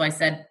instill. So I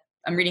said,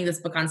 I'm reading this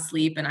book on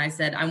sleep. And I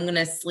said, I'm going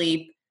to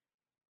sleep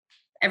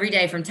every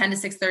day from 10 to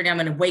 6:30. I'm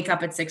going to wake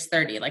up at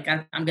 6:30. Like,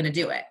 I'm going to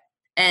do it.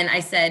 And I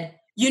said,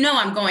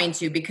 I'm going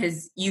to,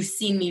 because you've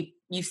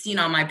seen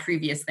all my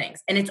previous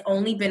things. And it's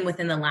only been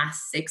within the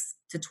last 6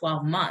 to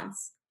 12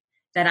 months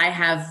that I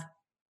have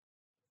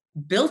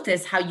built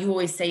this, how you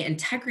always say,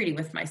 integrity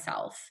with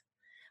myself,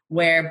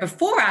 where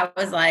before I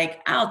was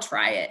like, I'll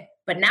try it.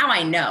 But now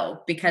I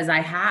know, because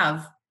I've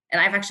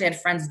actually had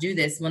friends do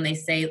this when they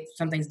say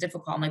something's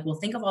difficult. I'm like, well,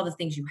 think of all the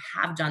things you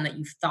have done that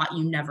you thought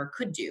you never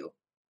could do,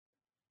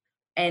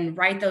 and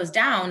write those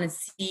down and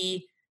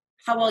see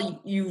how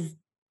well you've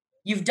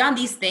done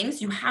these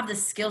things. You have the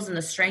skills and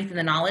the strength and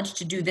the knowledge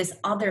to do this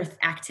other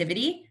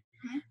activity,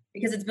 mm-hmm.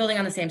 because it's building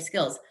on the same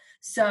skills.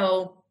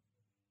 So,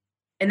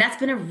 and that's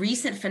been a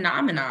recent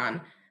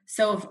phenomenon.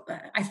 So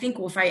I think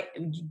if I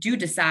do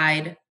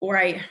decide, or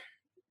I,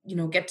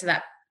 get to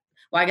that,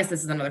 well, I guess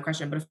this is another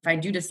question, but if I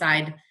do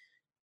decide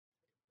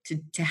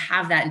to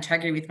have that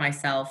integrity with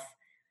myself,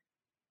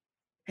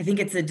 I think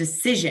it's a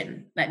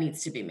decision that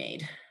needs to be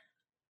made.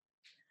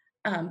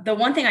 The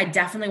one thing I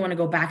definitely want to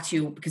go back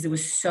to, because it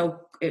was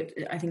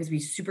I think it's be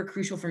super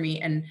crucial for me,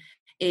 and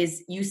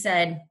is, you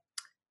said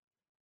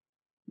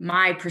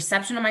my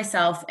perception of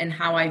myself and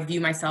how I view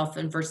myself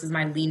and versus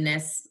my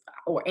leanness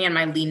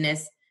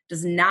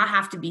does not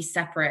have to be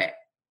separate.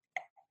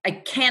 I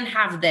can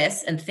have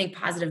this and think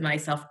positive of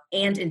myself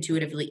and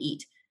intuitively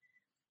eat.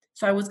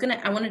 So I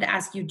wanted to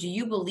ask you, do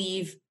you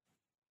believe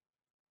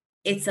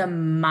it's a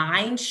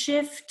mind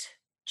shift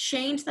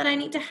change that I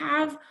need to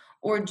have?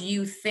 Or do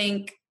you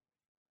think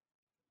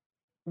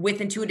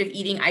with intuitive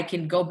eating, I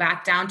can go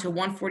back down to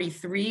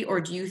 143? Or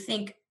do you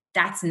think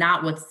that's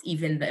not what's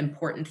even the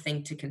important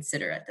thing to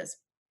consider at this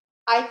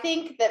I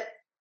think that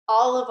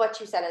all of what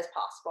you said is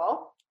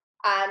possible.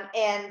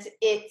 And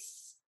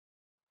it's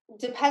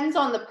depends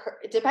on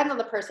it depends on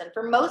the person.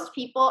 For most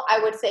people, I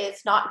would say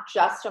it's not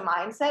just a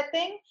mindset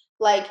thing.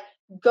 Like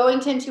going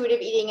to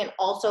intuitive eating and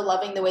also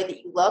loving the way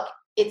that you look.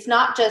 It's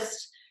not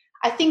just,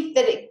 I think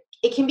that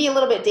it can be a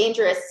little bit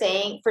dangerous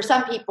saying, for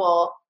some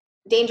people,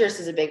 dangerous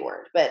is a big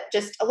word, but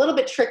just a little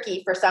bit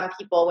tricky for some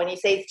people when you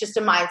say it's just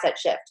a mindset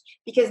shift,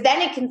 because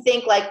then it can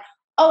think like,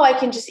 oh, I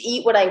can just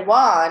eat what I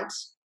want.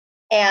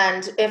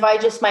 And if I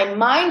just, my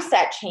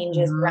mindset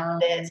changes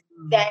around it,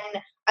 then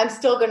I'm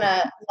still going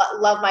to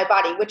love my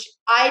body, which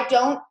I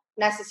don't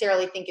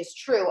necessarily think is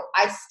true.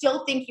 I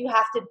still think you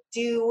have to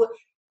do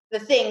the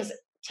things,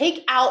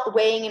 take out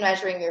weighing and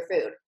measuring your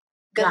food.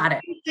 Got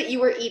it. That you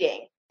were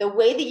eating, the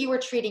way that you were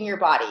treating your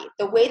body,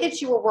 the way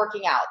that you were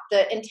working out,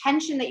 the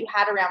intention that you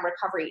had around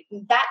recovery,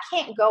 that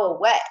can't go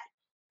away.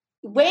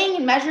 Weighing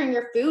and measuring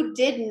your food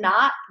did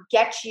not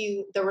get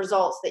you the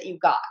results that you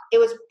got. It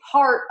was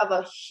part of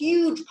a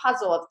huge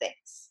puzzle of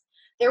things.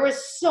 There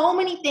was so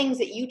many things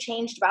that you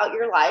changed about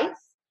your life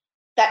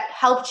that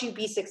helped you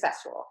be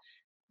successful.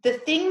 The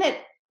thing that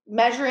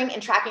measuring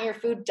and tracking your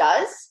food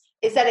does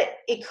is that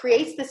it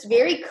creates this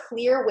very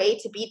clear way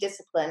to be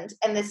disciplined,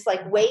 and this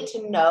like way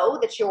to know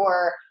that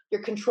you're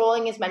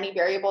controlling as many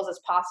variables as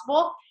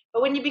possible.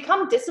 But when you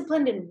become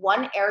disciplined in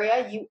one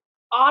area, you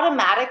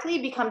automatically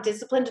become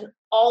disciplined in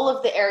all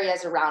of the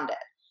areas around it.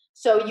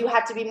 So you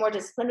had to be more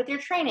disciplined with your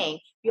training.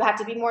 You had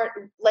to be more,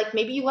 like,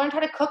 maybe you learned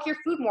how to cook your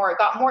food more,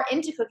 got more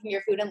into cooking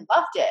your food and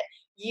loved it.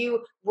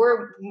 You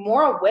were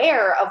more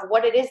aware of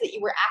what it is that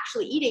you were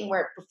actually eating,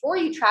 where before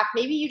you track,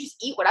 maybe you just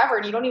eat whatever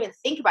and you don't even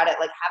think about it.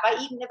 Like, have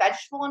I eaten a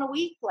vegetable in a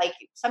week? Like,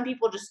 some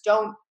people just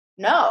don't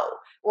know.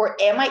 Or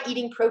am I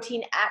eating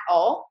protein at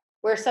all?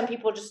 Where some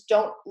people just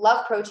don't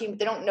love protein, but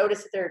they don't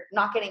notice that they're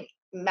not getting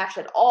much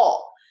at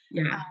all.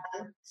 Yeah.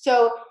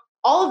 So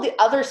all of the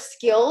other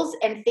skills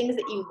and things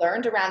that you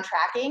learned around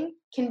tracking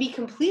can be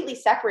completely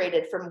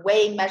separated from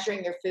weighing,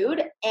 measuring your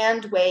food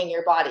and weighing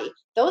your body.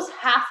 Those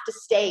have to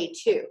stay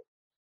too,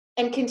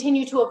 and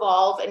continue to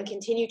evolve and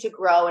continue to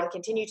grow and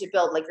continue to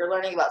build. Like, you're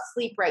learning about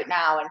sleep right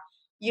now. And,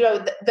 you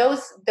know,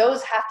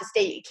 those have to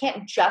stay. It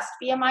can't just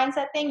be a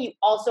mindset thing. You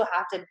also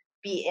have to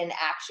be in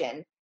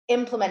action,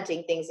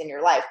 implementing things in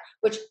your life,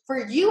 which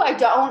for you, I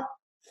don't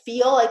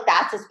feel like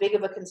that's as big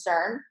of a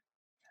concern.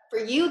 For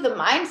you, the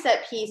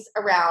mindset piece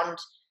around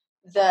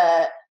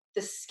the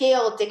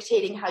scale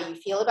dictating how you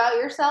feel about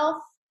yourself,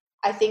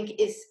 I think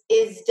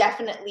is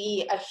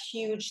definitely a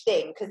huge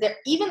thing. Because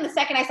even the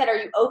second I said, "Are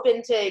you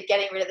open to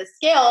getting rid of the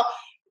scale?"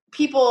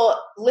 people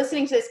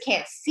listening to this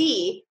can't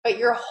see, but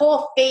your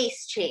whole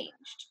face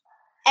changed.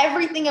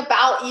 Everything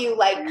about you,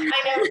 like,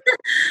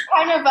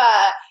 kind of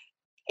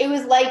it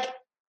was like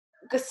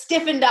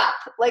stiffened up.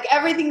 Like,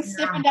 everything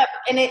stiffened up,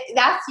 and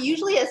that's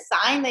usually a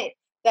sign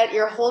that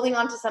you're holding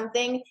on to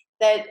something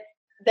that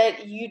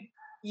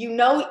you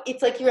know,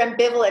 it's like you're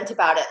ambivalent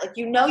about it. Like,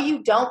 you know,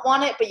 you don't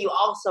want it, but you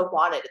also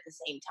want it at the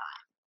same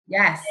time.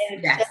 Yes.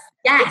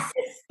 Yes.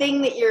 It's this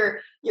thing that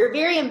you're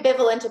very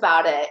ambivalent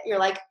about it. You're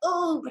like,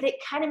 oh, but it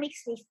kind of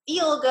makes me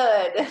feel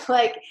good.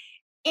 Like,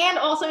 and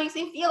also makes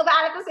me feel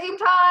bad at the same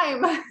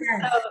time.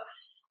 Yes.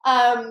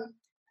 So,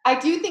 I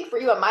do think for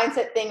you, a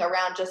mindset thing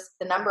around just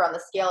the number on the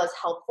scale is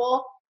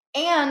helpful.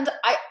 And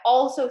I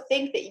also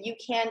think that you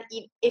can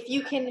eat, if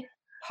you can,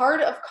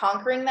 part of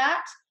conquering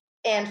that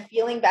and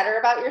feeling better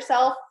about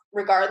yourself,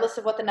 regardless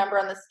of what the number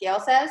on the scale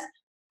says,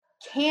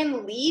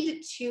 can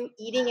lead to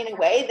eating in a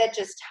way that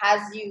just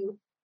has you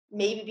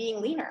maybe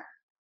being leaner.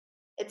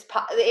 It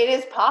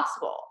is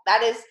possible.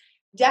 That is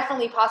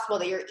definitely possible,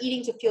 that you're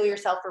eating to fuel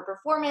yourself for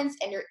performance,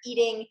 and you're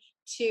eating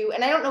to,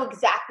 and I don't know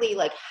exactly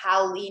like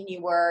how lean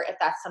you were, if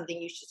that's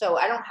something you should, so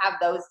I don't have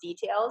those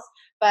details,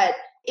 but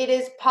it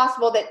is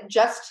possible that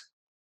just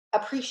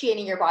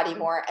appreciating your body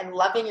more and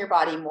loving your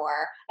body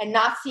more and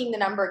not seeing the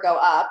number go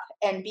up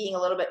and being a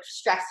little bit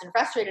stressed and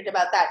frustrated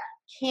about that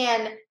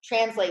can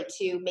translate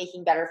to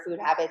making better food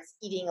habits,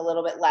 eating a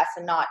little bit less,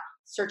 and not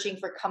searching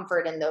for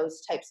comfort in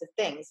those types of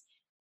things.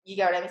 You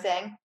get what I'm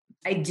saying?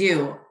 I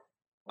do.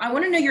 I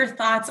want to know your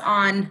thoughts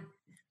on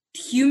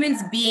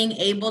humans being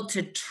able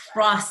to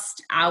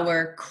trust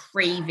our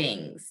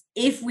cravings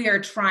if we are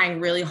trying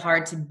really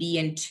hard to be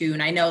in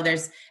tune. I know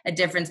there's a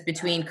difference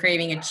between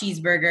craving a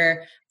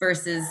cheeseburger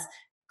versus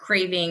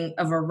craving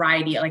a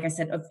variety. Like I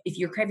said, if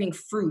you're craving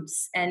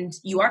fruits and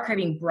you are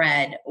craving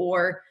bread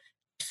or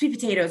sweet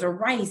potatoes or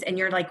rice, and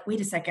you're like,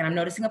 wait a second, I'm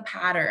noticing a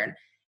pattern.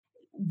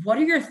 What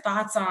are your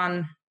thoughts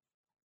on?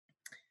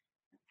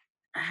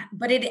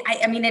 But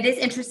I mean, it is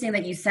interesting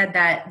that you said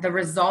that the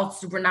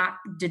results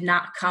did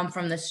not come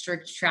from the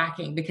strict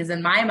tracking, because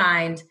in my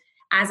mind,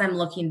 as I'm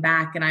looking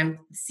back and I'm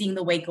seeing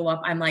the weight go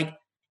up, I'm like,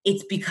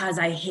 it's because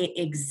I hit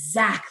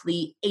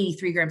exactly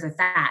 83 grams of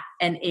fat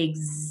and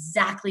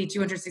exactly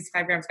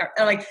 265 grams of carb.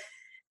 I'm like,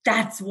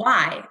 that's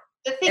why.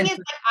 The thing is, like,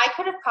 I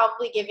could have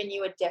probably given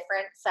you a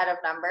different set of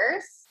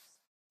numbers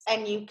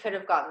and you could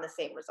have gotten the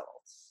same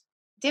results.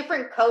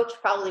 Different coach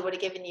probably would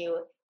have given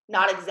you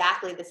not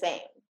exactly the same.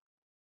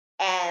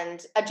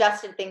 and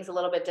adjusted things a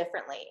little bit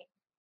differently.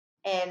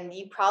 And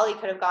you probably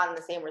could have gotten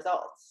the same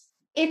results.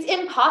 It's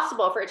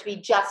impossible for it to be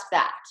just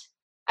that.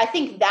 I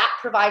think that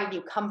provided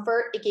you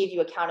comfort. It gave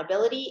you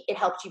accountability. It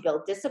helped you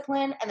build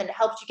discipline, and then it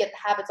helped you get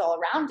the habits all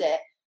around it.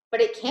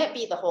 But it can't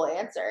be the whole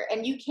answer.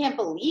 And you can't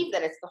believe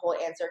that it's the whole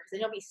answer, because then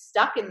you'll be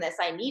stuck in this.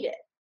 I need it.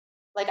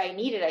 Like, I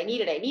need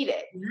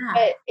it. Yeah.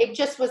 But it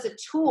just was a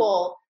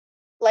tool.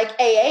 Like,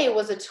 AA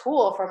was a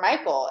tool for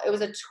Michael. It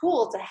was a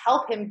tool to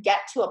help him get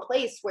to a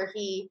place where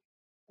he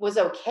was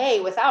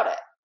okay without it.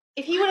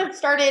 If he would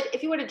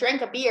have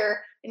drank a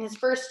beer in his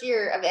first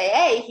year of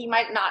AA, he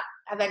might not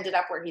have ended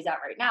up where he's at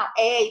right now.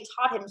 AA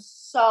taught him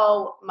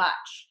so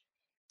much.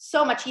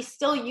 So much. He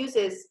still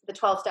uses the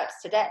 12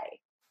 steps today,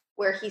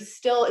 where he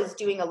still is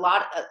doing a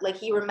lot of, like,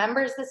 he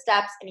remembers the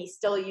steps and he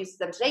still uses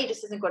them today. He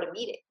just doesn't go to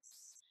meetings.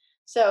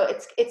 So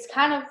it's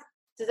kind of,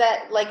 does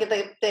that, like,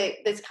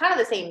 it's kind of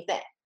the same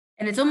thing.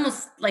 And it's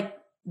almost like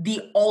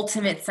the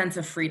ultimate sense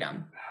of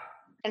freedom.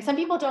 And some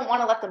people don't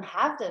want to let them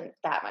have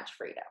that much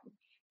freedom.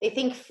 They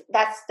think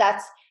that's,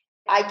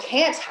 I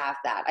can't have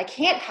that. I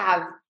can't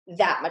have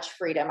that much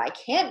freedom. I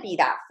can't be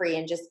that free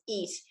and just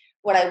eat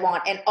what I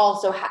want. And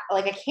also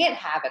I can't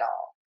have it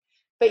all.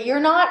 But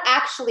you're not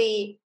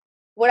actually,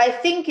 what I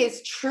think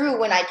is true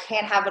when I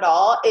can't have it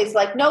all is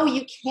like, no,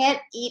 you can't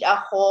eat a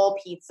whole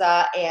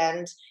pizza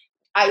and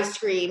ice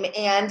cream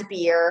and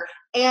beer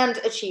and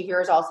achieve your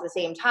results at the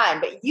same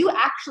time. But you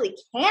actually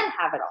can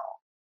have it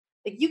all.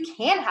 Like, you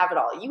can have it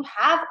all. You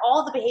have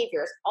all the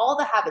behaviors, all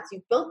the habits.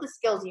 You've built the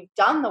skills. You've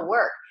done the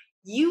work.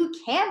 You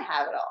can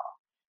have it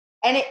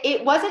all. And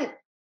it wasn't,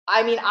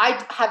 I mean,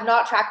 I have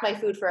not tracked my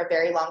food for a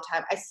very long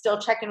time. I still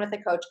check in with a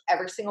coach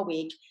every single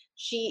week.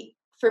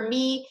 For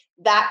me,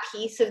 that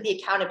piece of the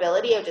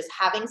accountability of just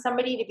having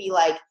somebody to be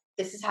like,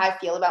 this is how I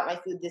feel about my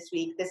food this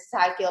week. This is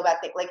how I feel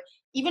about things. Like,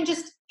 even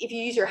just if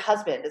you use your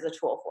husband as a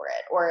tool for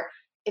it, or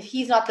if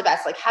he's not the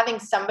best, like, having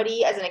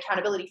somebody as an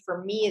accountability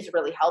for me is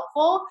really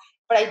helpful.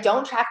 But I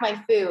don't track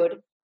my food,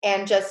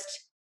 and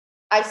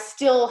I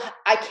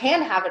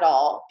can have it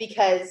all,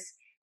 because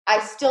I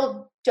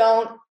still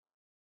don't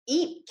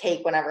eat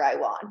cake whenever I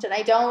want. And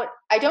I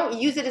don't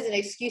use it as an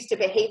excuse to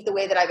behave the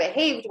way that I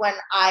behaved when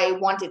I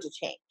wanted to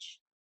change.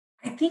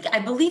 I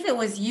believe it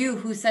was you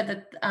who said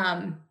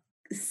that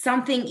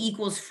something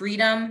equals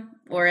freedom,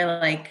 or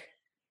like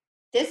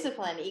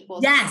discipline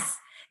equals. Yes.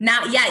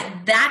 Now,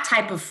 yeah, that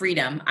type of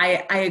freedom.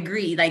 I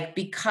agree. Like,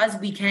 because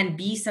we can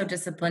be so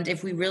disciplined,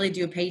 if we really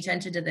do pay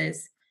attention to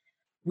this,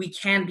 we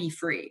can be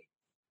free.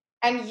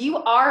 And you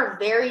are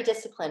very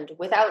disciplined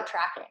without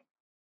tracking.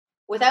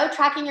 Without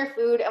tracking your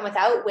food and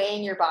without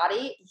weighing your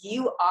body,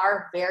 you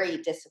are very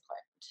disciplined.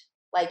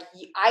 Like,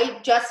 I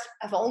just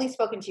have only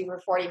spoken to you for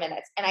 40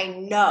 minutes, and I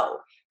know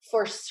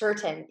for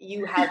certain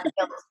you have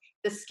built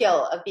the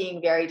skill of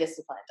being very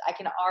disciplined. I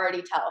can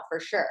already tell for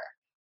sure.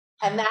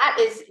 And that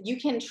is, you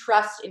can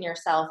trust in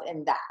yourself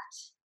in that,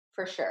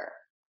 for sure.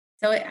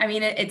 So, I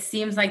mean, it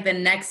seems like the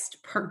next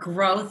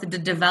growth, the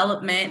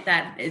development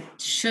that it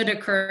should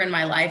occur in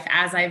my life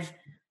as I've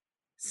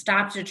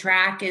stopped to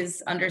track,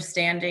 is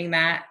understanding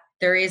that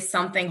there is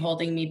something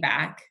holding me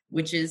back,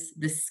 which is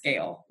this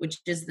scale, which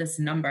is this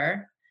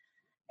number.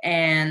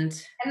 And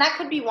that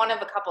could be one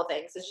of a couple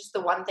things. It's just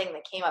the one thing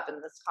that came up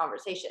in this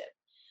conversation.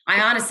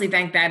 I honestly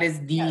think that is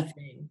the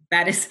thing.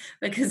 That is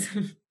because...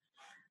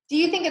 Do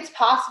you think it's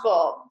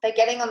possible that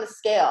getting on the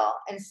scale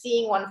and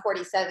seeing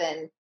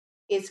 147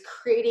 is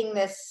creating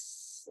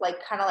this, like,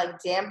 kind of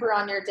like damper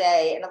on your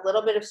day and a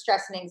little bit of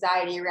stress and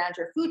anxiety around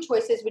your food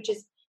choices, which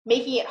is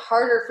making it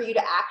harder for you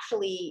to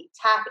actually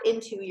tap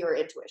into your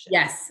intuition?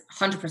 Yes,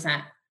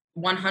 100%.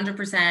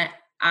 100%.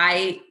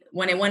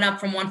 When it went up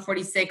from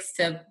 146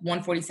 to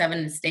 147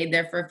 and stayed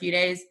there for a few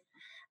days,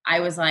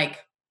 I was like,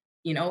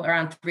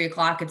 around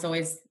 3:00, it's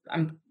always,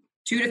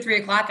 2 to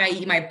 3 o'clock, I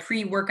eat my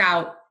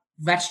pre-workout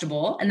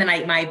vegetable, and then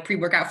I eat my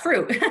pre-workout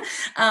fruit.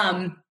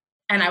 And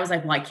I was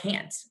like, well, I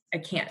can't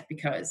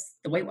because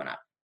the weight went up.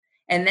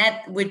 And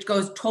that, which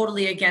goes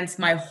totally against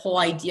my whole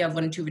idea of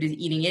what intuitive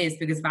eating is,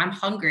 because if I'm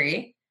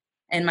hungry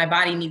and my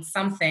body needs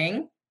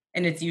something,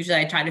 and it's usually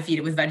I try to feed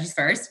it with veggies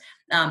first,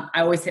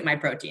 I always hit my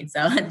protein.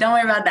 So don't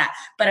worry about that.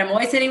 But I'm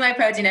always hitting my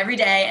protein every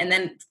day, and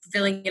then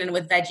filling it in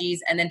with veggies,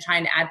 and then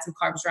trying to add some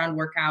carbs around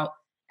workout.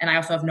 And I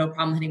also have no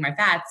problem hitting my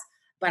fats.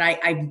 But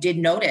I did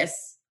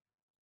notice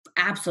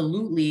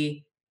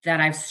absolutely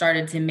that I've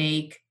started to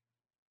make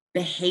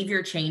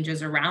behavior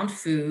changes around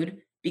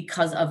food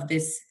because of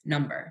this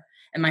number.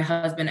 And my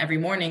husband, every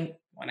morning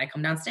when I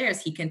come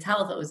downstairs, he can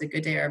tell if it was a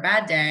good day or a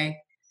bad day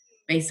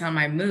based on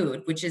my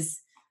mood, which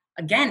is,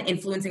 again,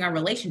 influencing our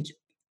relationship.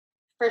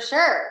 For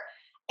sure.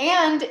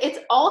 And it's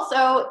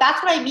also,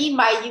 that's what I mean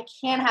by you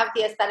can have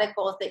the aesthetic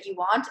goals that you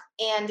want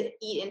and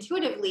eat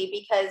intuitively,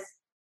 because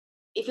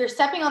if you're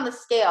stepping on the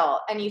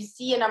scale and you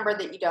see a number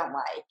that you don't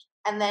like,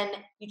 and then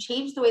you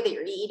change the way that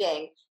you're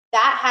eating,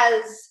 that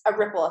has a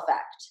ripple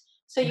effect.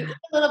 So you eat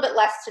a little bit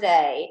less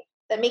today,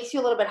 that makes you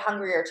a little bit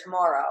hungrier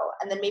tomorrow.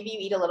 And then maybe you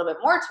eat a little bit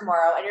more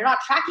tomorrow, and you're not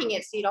tracking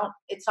it. So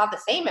it's not the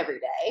same every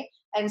day.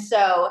 And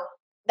so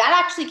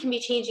that actually can be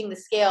changing the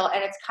scale.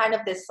 And it's kind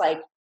of this like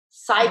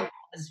cycle,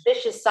 this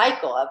vicious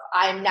cycle of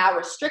I'm now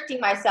restricting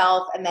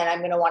myself, and then I'm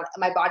going to want,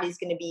 my body's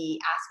going to be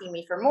asking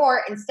me for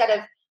more, instead of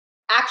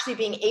actually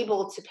being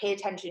able to pay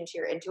attention to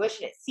your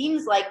intuition. It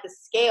seems like the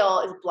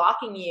scale is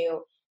blocking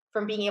you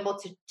from being able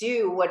to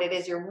do what it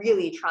is you're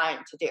really trying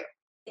to do.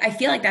 I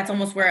feel like that's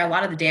almost where a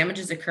lot of the damage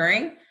is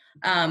occurring.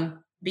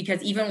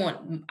 Because even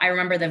when I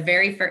remember the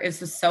very first,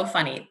 it was so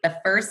funny. The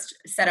first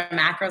set of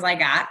macros I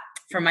got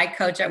from my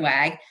coach at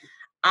WAG,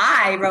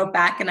 I wrote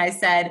back and I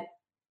said,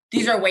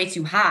 these are way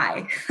too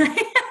high.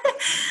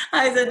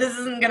 I said, this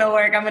isn't going to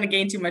work. I'm going to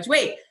gain too much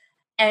weight.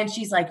 And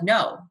she's like,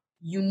 no,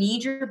 you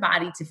need your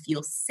body to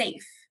feel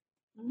safe.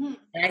 Mm-hmm.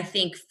 And I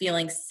think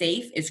feeling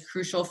safe is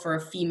crucial for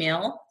a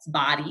female's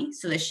body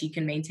so that she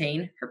can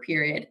maintain her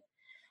period.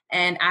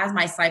 And as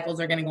my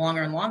cycles are getting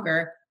longer and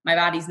longer, my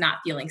body's not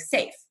feeling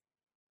safe.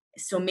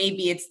 So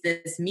maybe it's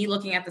this me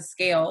looking at the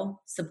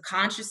scale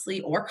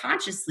subconsciously or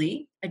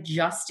consciously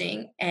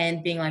adjusting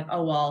and being like,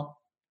 oh, well,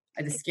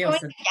 the scale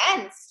says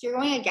you're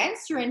going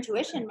against your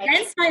intuition.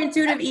 Against my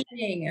intuitive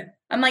eating.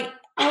 I'm like,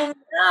 oh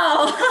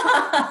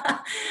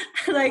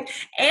no. Like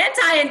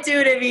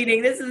anti-intuitive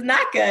eating. This is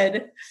not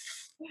good.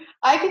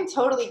 I can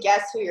totally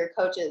guess who your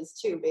coach is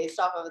too, based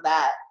off of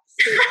that.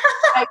 So,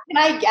 can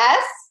I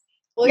guess?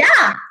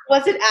 Yeah.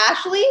 Was it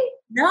Ashley?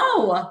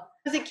 No.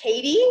 Was it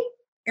Katie?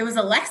 It was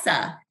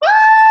Alexa. What?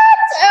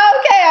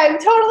 Okay, I'm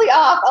totally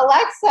off.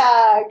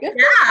 Alexa.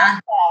 Good. Yeah.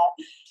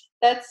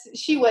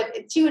 She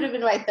would have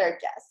been my third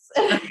guess.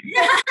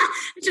 I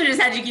should have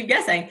just had you keep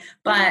guessing.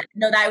 But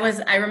no,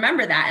 I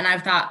remember that. And I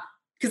thought,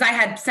 because I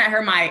had sent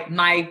her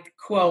my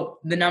quote,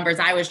 the numbers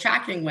I was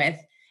tracking with,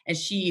 and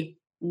she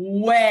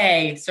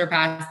way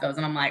surpassed those.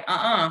 And I'm like,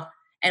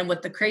 And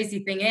what the crazy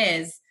thing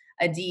is,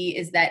 Adi,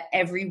 is that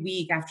every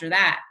week after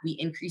that, we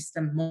increased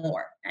them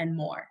more and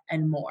more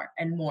and more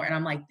and more. And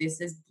I'm like,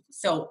 this is,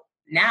 so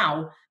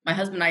now my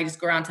husband and I just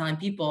go around telling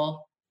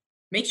people,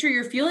 make sure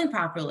you're feeling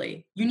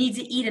properly. You need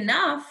to eat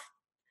enough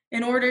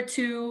in order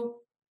to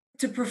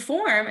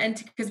perform,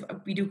 and because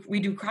we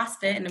do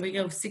CrossFit and we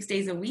go 6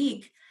 days a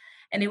week,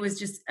 and it was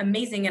just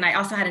amazing. And I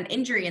also had an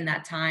injury in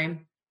that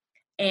time,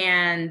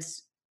 and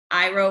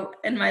I wrote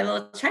in my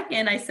little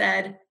check-in, I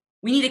said,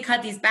 we need to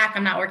cut these back.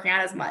 I'm not working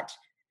out as much.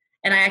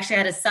 And I actually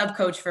had a sub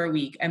coach for a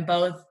week, and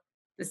both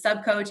the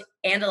sub coach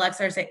and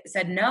Alexa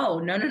said,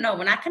 no,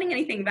 we're not cutting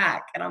anything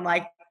back. And I'm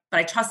like, but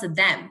I trusted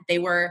them. They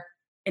were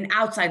an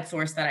outside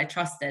source that I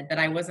trusted, that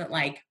I wasn't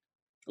like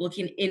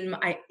looking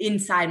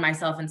inside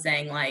myself and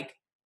saying like,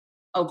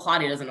 oh,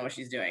 Claudia doesn't know what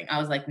she's doing. I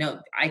was like,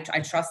 no, I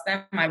trust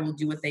them. I will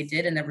do what they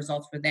did, and the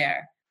results were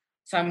there.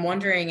 So I'm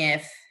wondering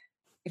if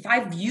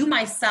I view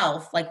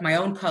myself like my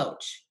own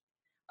coach,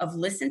 of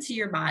listen to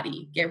your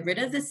body, get rid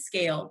of the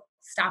scale,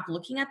 stop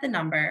looking at the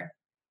number,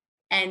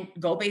 and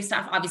go based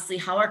off, obviously,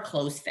 how are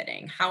clothes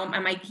fitting? How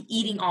am I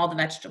eating all the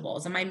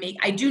vegetables?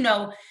 I do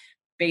know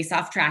based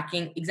off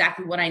tracking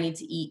exactly what I need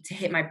to eat to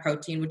hit my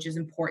protein, which is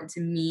important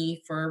to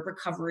me for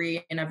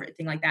recovery and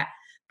everything like that.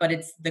 But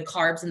it's the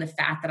carbs and the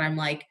fat that I'm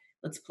like,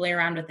 let's play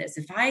around with this.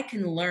 If I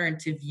can learn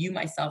to view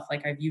myself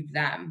like I viewed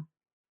them,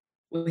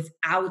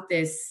 without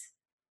this,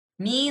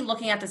 me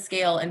looking at the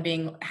scale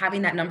and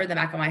having that number in the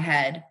back of my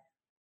head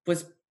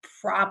was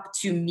prop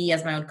to me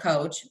as my own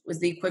coach, was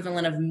the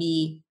equivalent of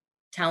me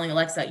telling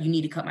Alexa, you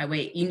need to cut my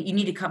weight. You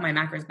need to cut my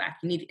macros back.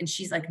 And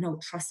she's like, no,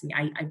 trust me.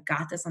 I've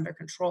got this under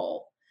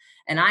control.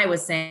 And I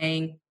was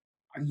saying,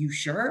 are you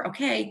sure?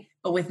 Okay.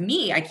 But with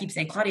me, I keep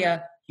saying,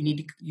 Claudia, you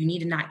need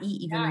to not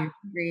eat even though you're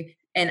hungry.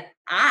 And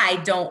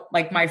I don't,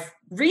 like, my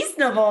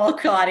reasonable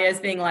Claudia is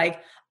being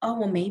like, oh,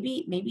 well,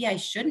 maybe I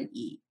shouldn't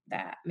eat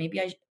that.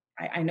 Maybe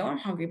I know I'm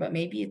hungry, but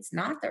maybe it's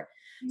not there.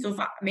 So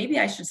maybe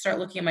I should start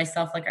looking at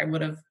myself like I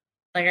would have,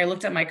 like I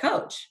looked at my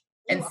coach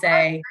and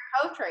say,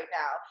 coach right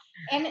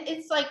now. And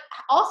it's like,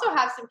 also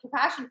have some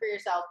compassion for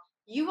yourself.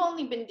 You've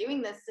only been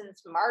doing this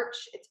since March.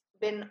 It's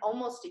been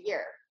almost a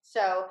year.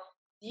 So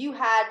you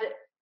had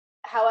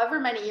however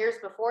many years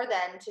before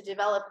then to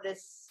develop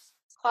this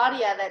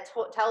Claudia that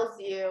tells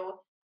you,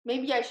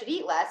 maybe I should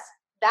eat less.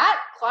 That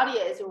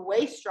Claudia is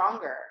way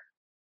stronger,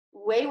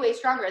 way, way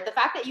stronger. The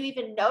fact that you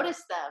even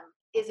notice them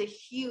is a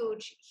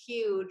huge,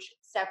 huge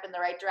step in the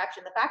right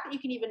direction. The fact that you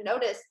can even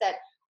notice that,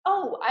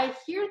 oh, I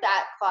hear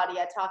that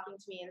Claudia talking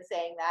to me and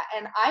saying that,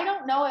 and I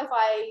don't know if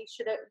I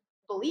should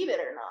believe it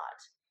or not.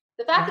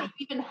 The fact that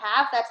you even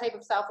have that type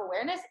of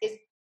self-awareness is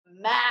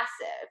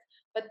massive.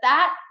 But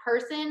that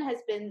voice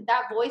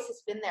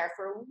has been there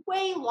for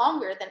way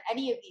longer than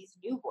any of these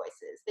new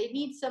voices. They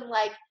need some,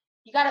 like,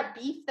 you got to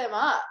beef them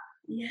up.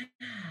 Yeah.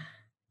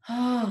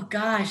 Oh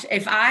gosh.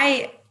 If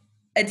I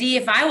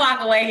walk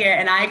away here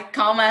and I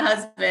call my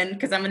husband,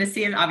 because I'm going to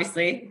see him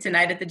obviously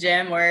tonight at the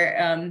gym, where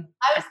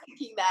I was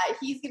thinking that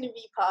he's going to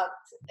be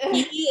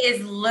pumped. He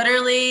is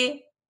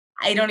literally,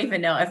 I don't even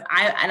know if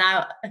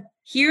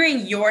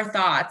hearing your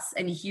thoughts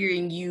and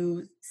hearing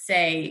you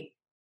say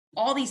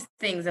all these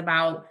things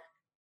about,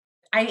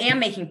 I am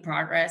making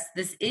progress.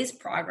 This is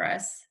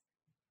progress.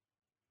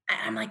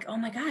 I'm like, oh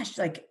my gosh,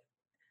 like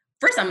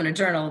first I'm going to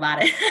journal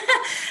about it.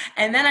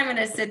 And then I'm going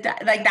to sit down.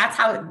 Like, that's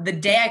how the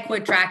day I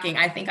quit tracking,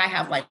 I think I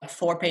have like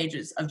 4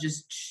 pages of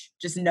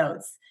just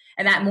notes.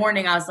 And that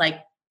morning I was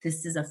like,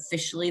 this is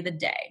officially the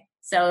day.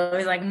 So it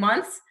was like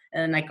months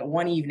and then like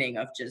one evening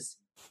of just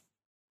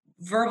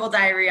verbal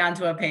diary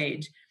onto a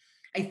page.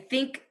 I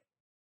think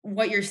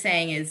what you're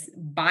saying is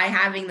by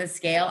having the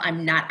scale,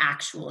 I'm not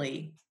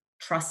actually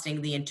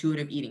trusting the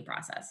intuitive eating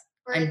process.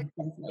 I'm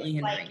definitely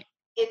hindering it.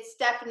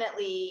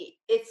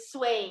 It's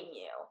swaying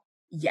you.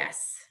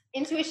 Yes.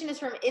 Intuition is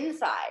from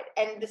inside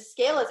and the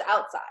scale is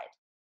outside.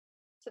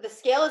 So the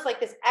scale is like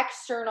this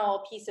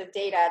external piece of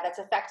data that's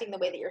affecting the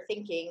way that you're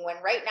thinking, when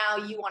right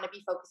now you want to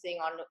be focusing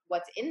on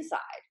what's inside.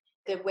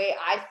 The way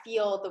I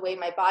feel, the way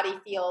my body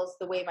feels,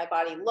 the way my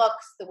body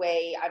looks, the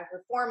way I'm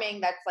performing,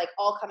 that's like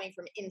all coming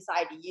from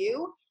inside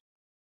you.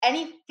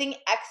 Anything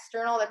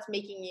external that's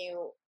making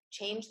you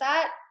change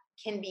that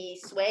can be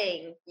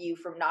swaying you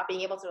from not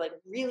being able to like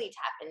really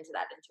tap into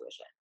that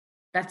intuition.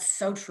 That's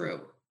so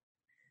true.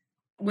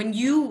 When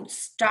you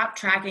stopped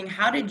tracking,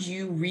 how did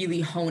you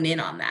really hone in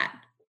on that?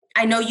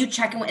 I know you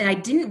check in, and I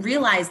didn't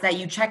realize that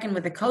you check in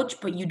with a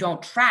coach, but you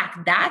don't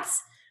track.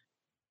 That's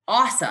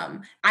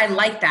awesome. I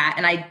like that.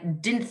 And I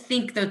didn't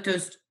think that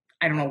those,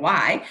 I don't know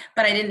why,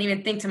 but I didn't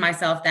even think to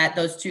myself that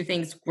those two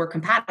things were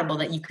compatible,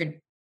 that you could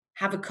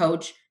have a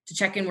coach to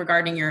check in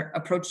regarding your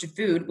approach to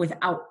food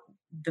without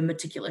the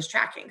meticulous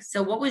tracking.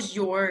 So what was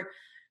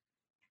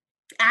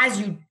as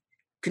you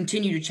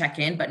continue to check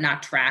in, but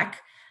not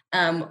track,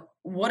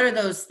 what are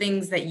those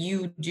things that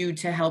you do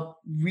to help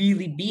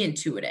really be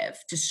intuitive,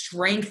 to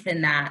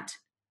strengthen that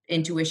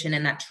intuition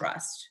and that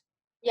trust?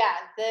 Yeah,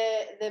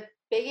 the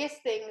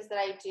biggest things that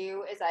I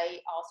do is I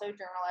also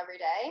journal every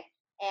day,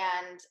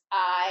 and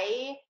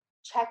I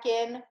check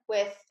in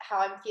with how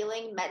I'm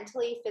feeling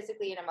mentally,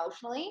 physically, and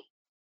emotionally.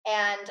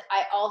 And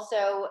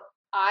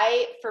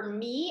for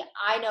me,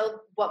 I know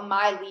what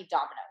my lead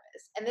domino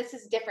is, and this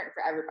is different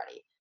for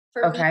everybody.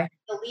 For me,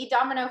 the lead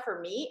domino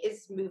for me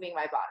is moving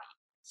my body.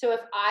 So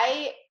if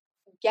I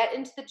get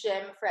into the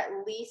gym for at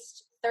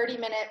least 30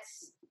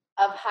 minutes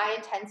of high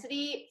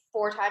intensity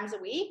 4 times a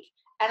week,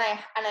 and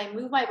I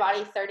move my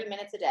body 30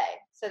 minutes a day.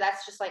 So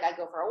that's just like I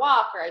go for a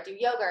walk or I do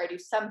yoga or I do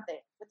something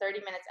for 30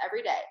 minutes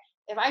every day.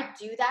 If I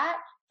do that,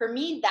 for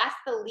me, that's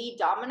the lead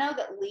domino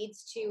that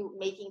leads to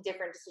making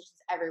different decisions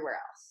everywhere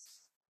else.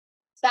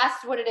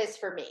 That's what it is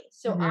for me.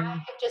 So I have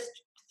just,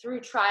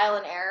 through trial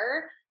and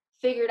error,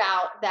 figured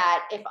out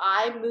that if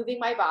I'm moving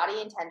my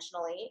body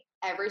intentionally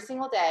every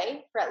single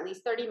day for at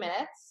least 30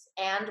 minutes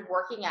and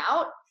working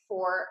out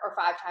 4 or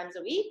 5 times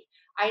a week,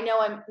 I know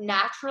I'm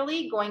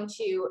naturally going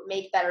to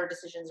make better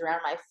decisions around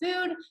my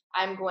food.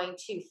 I'm going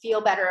to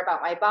feel better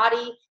about my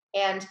body.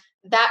 And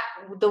that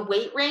the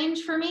weight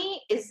range for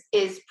me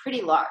is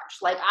pretty large.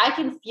 Like I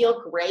can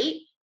feel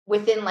great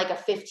within like a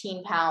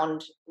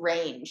 15-pound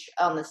range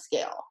on the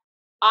scale.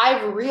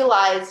 I've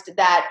realized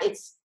that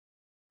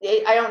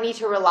I don't need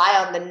to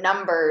rely on the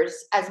numbers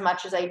as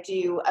much as I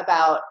do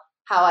about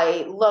how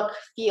I look,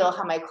 feel,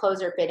 how my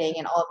clothes are fitting,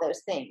 and all of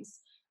those things.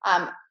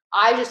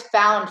 I just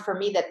found for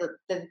me that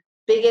the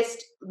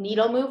biggest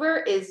needle mover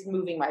is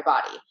moving my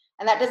body.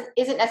 And that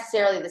isn't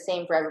necessarily the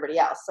same for everybody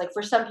else. Like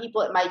for some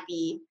people, it might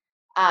be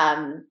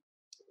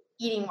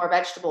eating more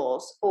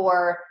vegetables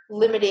or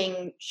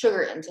limiting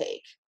sugar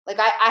intake. Like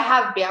I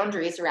have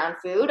boundaries around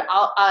food.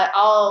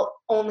 I'll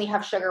only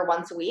have sugar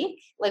once a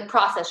week, like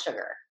processed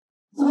sugar.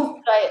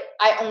 So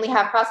I only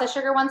have processed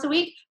sugar once a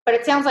week, but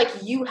it sounds like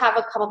you have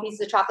a couple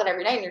pieces of chocolate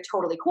every night and you're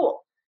totally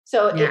cool.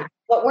 So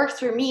what works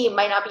for me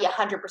might not be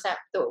 100%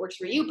 what works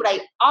for you, but I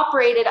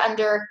operated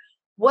under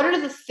what are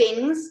the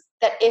things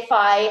that if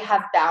I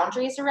have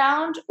boundaries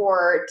around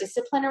or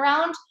discipline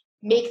around,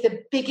 make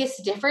the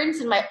biggest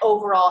difference in my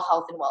overall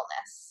health and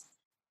wellness.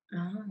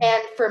 Oh.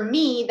 And for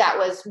me, that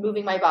was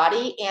moving my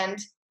body and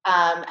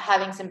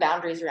having some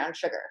boundaries around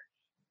sugar.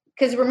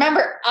 Because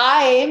remember,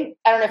 I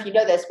don't know if you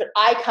know this, but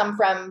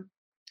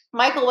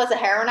Michael was a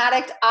heroin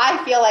addict.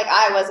 I feel like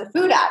I was a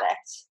food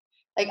addict.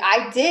 Like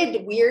I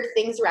did weird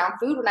things around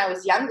food when I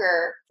was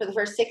younger for the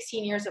first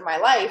 16 years of my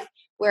life,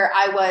 where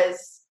I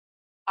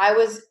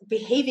was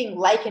behaving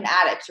like an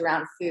addict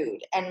around food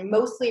and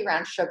mostly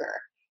around sugar.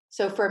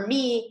 So for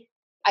me,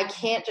 I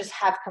can't just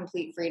have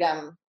complete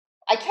freedom.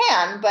 I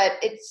can, but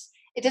it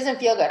doesn't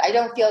feel good. I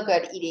don't feel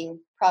good eating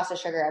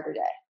processed sugar every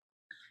day.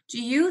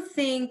 Do you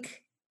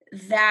think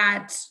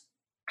that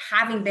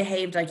having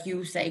behaved, like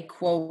you say,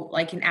 quote,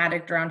 like an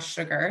addict around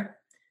sugar,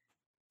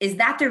 is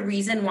that the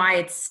reason why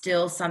it's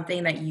still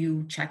something that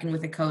you check in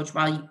with a coach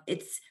while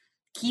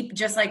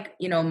just like,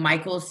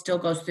 Michael still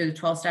goes through the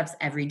 12 steps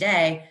every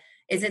day?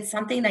 Is it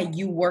something that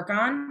you work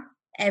on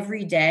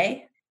every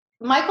day?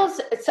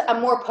 It's a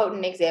more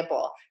potent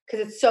example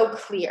because it's so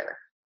clear.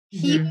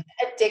 He was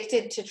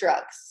addicted to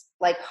drugs,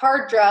 like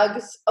hard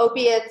drugs,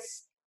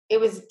 opiates. It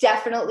was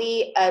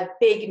definitely a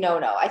big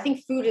no-no. I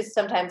think food is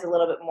sometimes a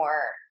little bit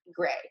more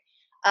gray.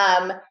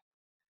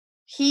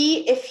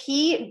 If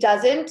he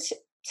doesn't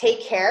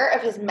take care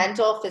of his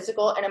mental,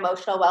 physical, and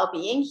emotional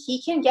well-being,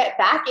 he can get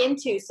back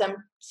into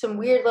some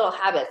weird little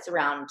habits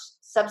around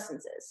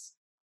substances.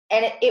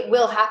 And it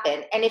will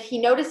happen. And if he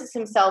notices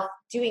himself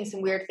doing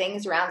some weird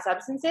things around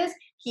substances,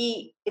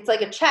 it's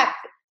like a check.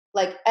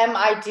 Like, am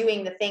I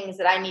doing the things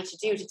that I need to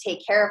do to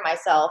take care of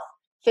myself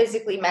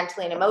physically,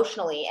 mentally, and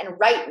emotionally? And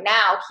right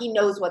now, he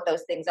knows what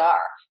those things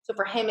are. So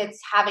for him, it's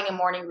having a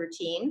morning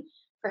routine.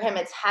 For him,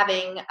 it's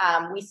having,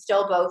 we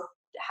still both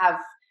have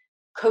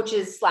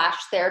coaches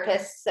 /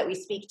 therapists that we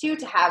speak to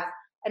have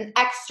an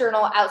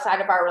external,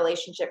 outside of our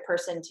relationship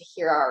person to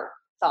hear our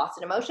thoughts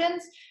and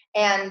emotions.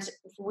 And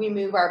we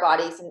move our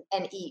bodies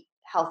and eat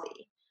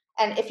healthy.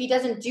 And if he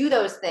doesn't do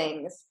those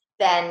things,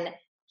 then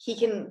he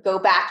can go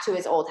back to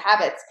his old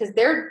habits, because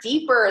they're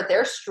deeper,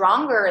 they're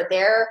stronger,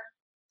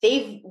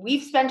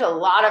 we've spent a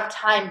lot of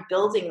time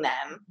building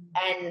them,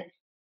 and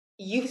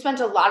you've spent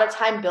a lot of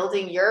time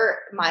building your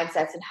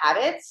mindsets and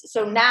habits.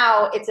 So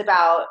now it's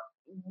about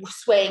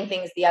swaying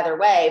things the other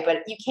way.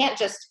 But you can't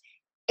just,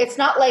 it's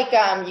not like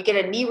you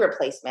get a knee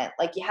replacement.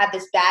 Like you had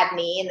this bad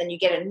knee and then you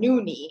get a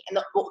new knee, and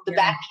the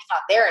bad knee's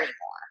not there anymore.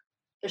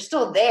 They're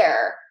still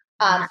there.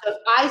 So if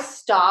I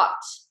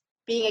stopped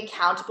being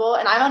accountable,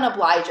 and I'm an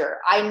obliger,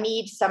 I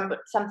need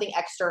something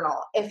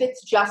external. If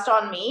it's just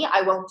on me,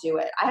 I won't do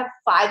it. I have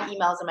 5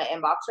 emails in my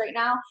inbox right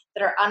now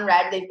that are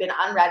unread. They've been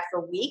unread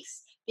for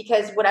weeks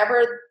because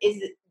whatever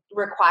is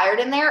required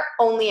in there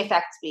only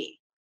affects me.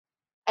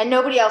 And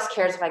nobody else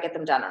cares if I get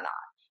them done or not.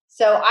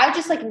 So I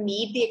just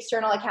need the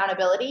external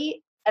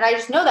accountability. And I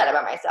just know that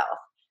about myself.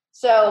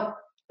 So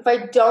if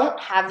I don't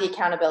have the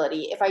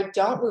accountability, if I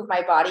don't move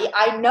my body,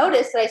 I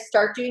notice that I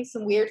start doing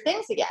some weird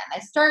things again. I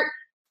start,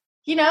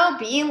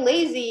 being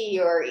lazy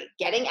or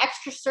getting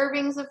extra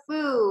servings of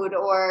food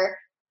or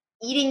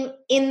eating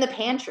in the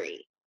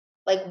pantry.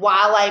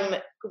 While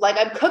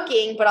I'm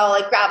cooking, but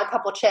I'll grab a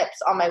couple chips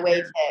on my way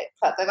to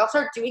cook. I'll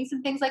start doing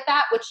some things like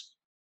that, which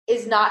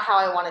is not how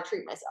I want to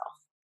treat myself.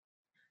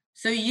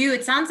 So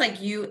it sounds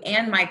like you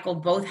and Michael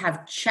both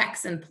have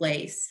checks in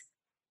place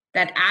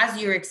that as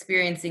you're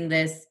experiencing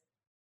this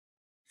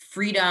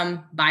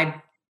freedom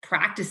by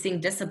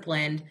practicing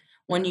discipline,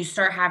 when you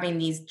start having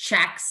these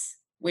checks,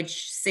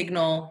 which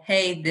signal,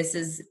 hey, this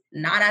is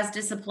not as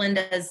disciplined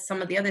as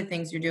some of the other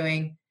things you're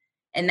doing.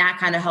 And that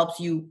kind of helps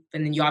you.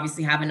 And then you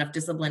obviously have enough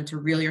discipline to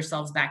reel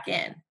yourselves back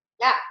in.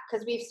 Yeah,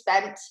 because we've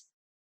spent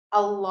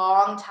a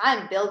long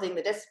time building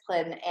the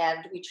discipline,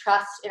 and we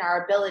trust in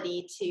our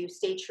ability to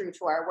stay true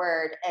to our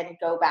word and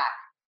go back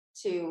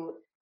to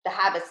the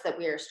habits that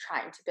we are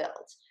trying to build.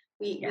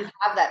 We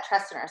have that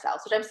trust in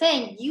ourselves, which I'm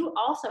saying you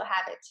also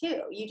have it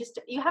too.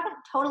 You haven't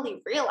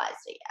totally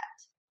realized it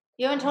yet.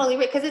 You haven't totally,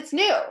 because it's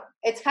new.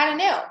 It's kind of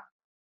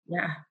new.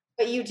 Yeah.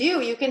 But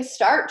you can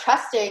start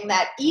trusting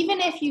that even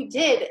if you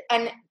did,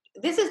 and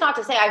this is not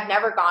to say I've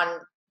never gone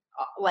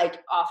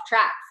off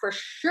track. For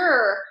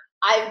sure,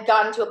 I've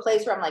gotten to a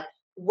place where I'm like,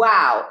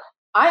 wow,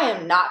 I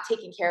am not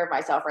taking care of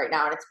myself right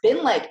now. And it's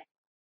been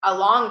a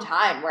long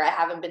time where I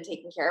haven't been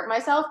taking care of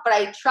myself, but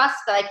I trust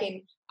that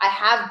I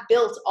have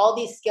built all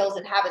these skills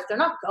and habits. They're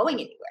not going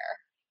anywhere.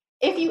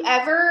 If you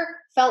ever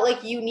felt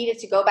like you needed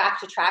to go back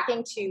to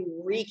tracking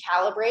to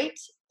recalibrate,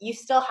 you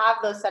still have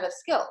those set of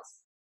skills.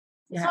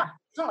 Yeah.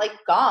 It's not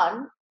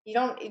gone.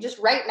 Just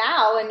right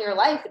now in your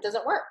life, it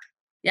doesn't work.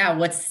 Yeah.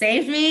 What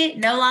saved me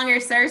no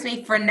longer serves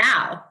me for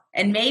now.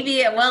 And maybe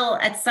it will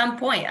at some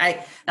point.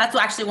 That's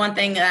actually one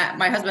thing that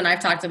my husband and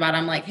I've talked about.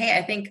 I'm like, hey,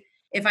 I think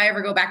if I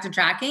ever go back to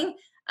tracking,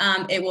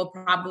 it will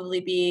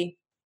probably be,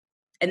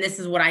 and this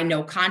is what I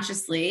know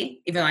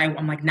consciously, even though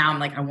I'm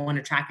like, I want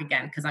to track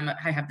again because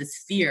I have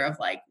this fear of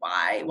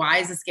why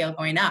is the scale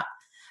going up?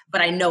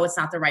 But I know it's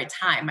not the right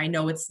time. I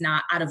know it's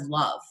not out of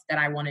love that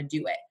I want to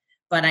do it.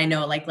 But I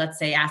know, let's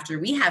say after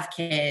we have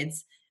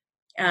kids,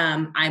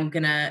 I'm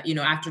gonna,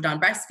 after done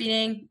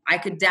breastfeeding, I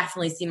could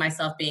definitely see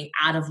myself being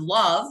out of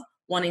love,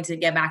 wanting to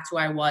get back to who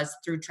I was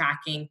through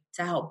tracking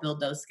to help build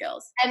those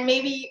skills. And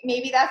maybe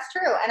that's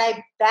true. And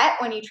I bet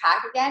when you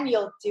track again,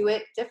 you'll do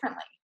it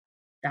differently.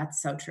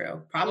 That's so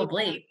true.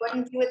 Probably. You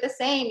wouldn't do it the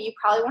same. You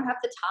probably won't have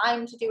the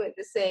time to do it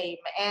the same.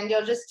 And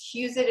you'll just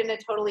use it in a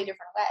totally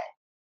different way.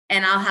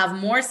 And I'll have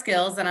more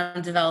skills that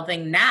I'm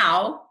developing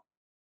now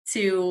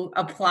to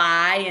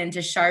apply and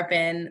to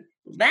sharpen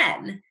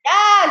then.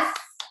 Yes.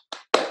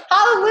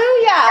 Hallelujah.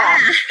 Yeah.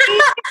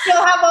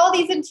 You'll have all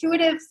these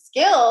intuitive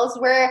skills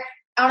where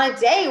on a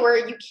day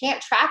where you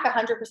can't track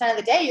 100% of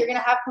the day, you're going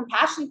to have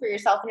compassion for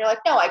yourself. And you're like,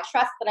 no, I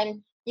trust that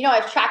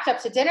I've tracked up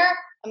to dinner.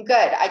 I'm good.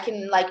 I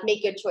can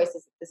make good choices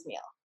at this meal.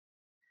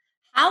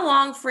 How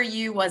long for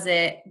you was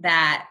it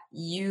that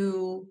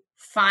you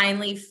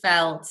finally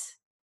felt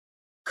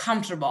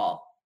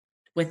comfortable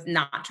with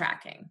not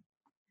tracking?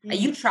 Mm-hmm.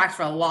 You tracked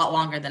for a lot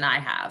longer than I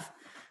have.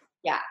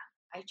 Yeah,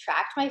 I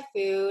tracked my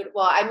food.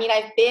 Well, I've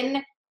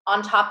been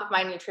on top of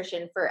my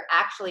nutrition for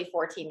actually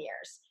 14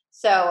 years.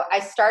 So I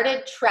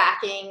started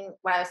tracking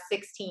when I was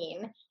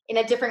 16 in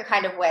a different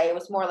kind of way. It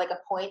was more like a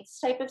points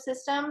type of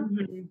system.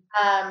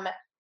 Mm-hmm.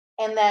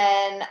 And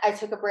then I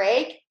took a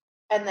break,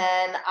 and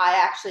then I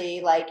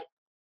actually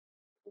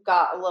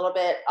got a little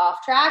bit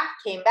off track,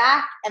 came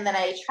back, and then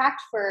I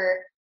tracked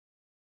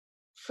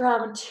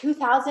from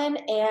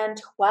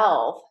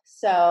 2012.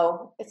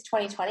 So it's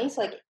 2020.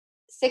 So like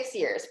 6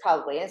 years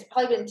probably. And it's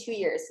probably been 2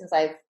 years since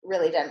I've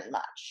really done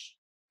much.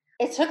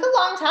 It took a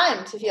long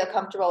time to feel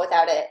comfortable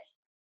without it.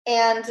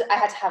 And I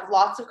had to have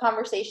lots of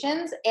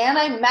conversations, and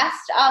I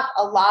messed up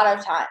a lot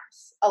of times,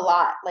 a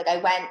lot. Like I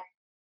went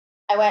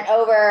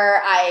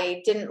over,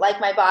 I didn't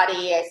like my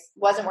body. I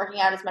wasn't working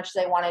out as much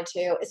as I wanted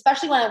to,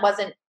 especially when I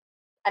wasn't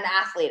an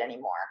athlete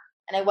anymore.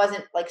 And I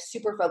wasn't like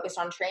super focused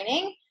on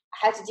training. I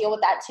had to deal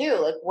with that too.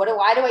 Like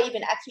why do I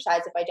even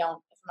exercise if I'm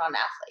not an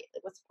athlete?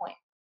 Like what's the point?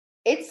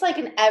 It's like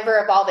an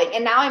ever evolving.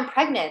 And now I'm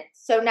pregnant.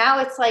 So now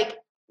it's like,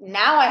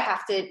 now I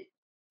have to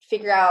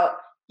figure out,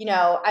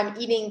 I'm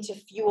eating to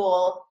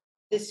fuel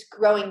this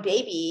growing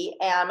baby,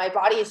 and my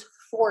body is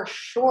for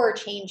sure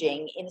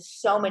changing in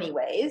so many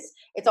ways.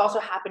 It's also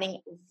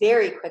happening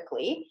very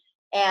quickly.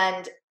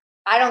 And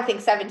I don't think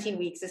 17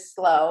 weeks is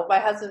slow. My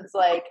husband's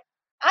like,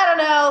 I don't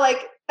know,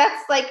 like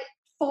that's like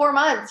 4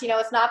 months,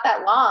 it's not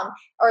that long,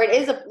 or it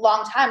is a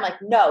long time.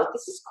 Like, no,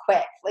 this is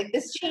quick. Like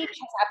this change has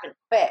happened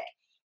quick.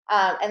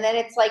 And then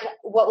it's like,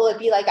 what will it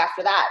be like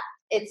after that?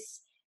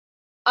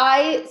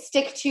 I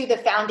stick to the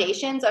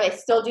foundations. I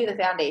still do the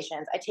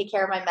foundations. I take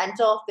care of my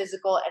mental,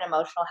 physical, and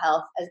emotional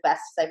health as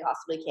best as I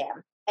possibly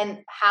can.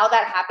 And how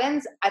that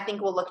happens, I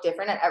think will look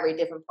different at every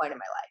different point in my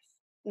life.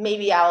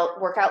 Maybe I'll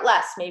work out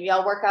less. Maybe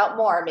I'll work out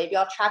more. Maybe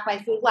I'll track my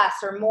food less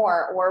or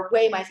more, or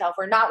weigh myself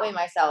or not weigh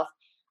myself.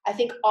 I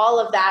think all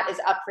of that is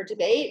up for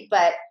debate,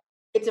 but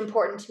it's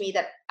important to me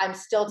that I'm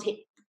still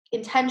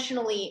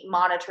intentionally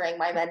monitoring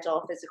my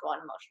mental, physical,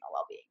 and emotional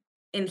well-being.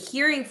 In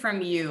hearing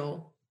from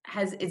you,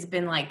 it's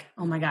been like,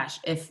 oh my gosh,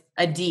 if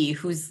Adi,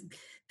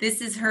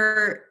 this is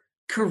her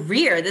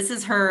career, this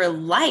is her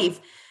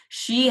life,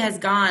 she has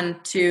gone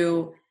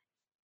to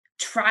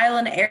trial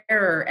and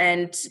error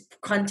and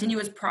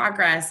continuous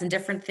progress and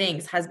different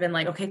things, has been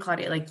like, okay,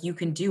 Claudia, like you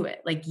can do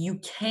it. Like you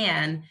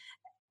can.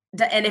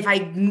 And if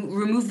I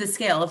remove the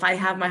scale, if I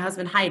have my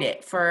husband hide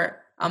it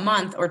for a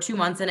month or 2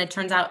 months, and it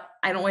turns out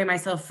I don't weigh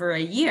myself for a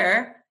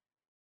year,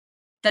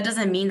 that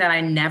doesn't mean that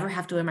I never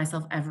have to weigh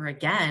myself ever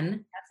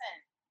again.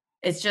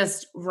 It's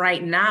just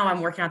right now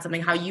I'm working on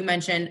something, how you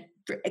mentioned,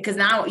 because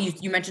now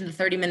you mentioned the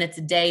 30 minutes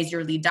a day is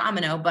your lead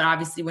domino, but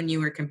obviously when you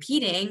were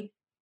competing,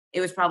 it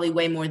was probably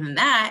way more than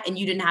that. And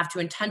you didn't have to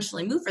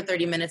intentionally move for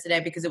 30 minutes a day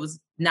because it was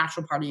a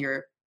natural part of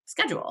your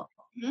schedule.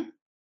 Mm-hmm.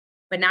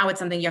 But now it's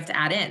something you have to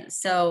add in.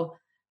 So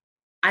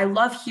I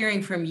love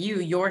hearing from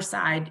you, your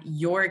side,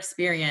 your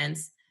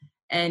experience,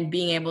 and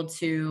being able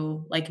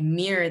to like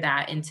mirror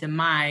that into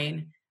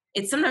mine.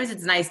 Sometimes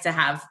it's nice to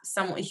have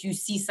someone, if you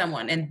see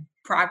someone and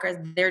progress,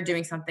 they're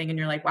doing something and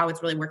you're like, wow,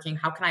 it's really working.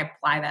 How can I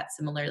apply that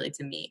similarly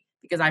to me?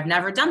 Because I've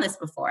never done this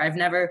before. I've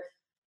never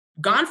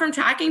gone from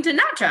tracking to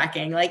not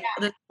tracking. Like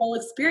the whole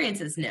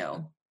experience is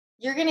new.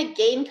 You're going to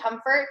gain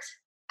comfort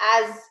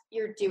as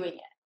you're doing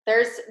it.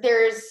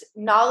 There's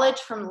knowledge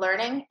from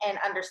learning and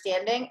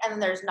understanding,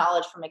 and there's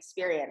knowledge from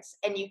experience.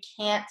 And you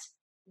can't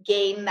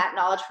gain that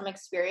knowledge from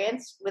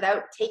experience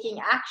without taking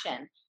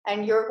action.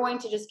 And you're going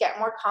to just get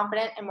more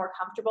confident and more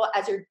comfortable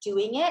as you're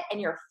doing it,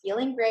 and you're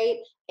feeling great,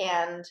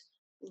 and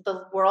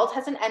the world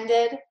hasn't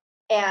ended.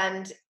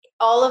 And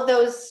all of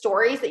those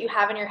stories that you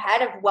have in your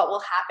head of what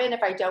will happen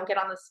if I don't get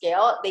on the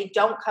scale, they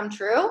don't come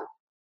true.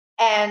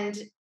 And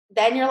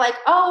then you're like,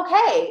 oh,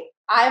 okay,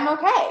 I'm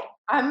okay.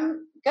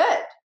 I'm good.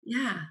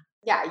 Yeah.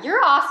 Yeah,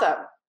 you're awesome.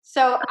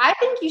 So I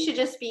think you should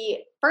just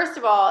be, first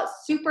of all,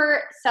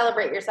 super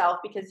celebrate yourself,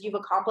 because you've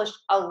accomplished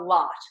a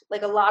lot,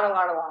 like a lot.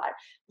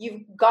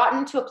 You've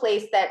gotten to a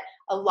place that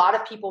a lot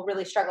of people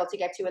really struggle to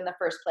get to in the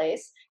first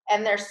place.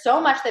 And there's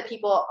so much that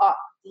people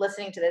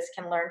listening to this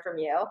can learn from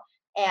you.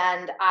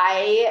 And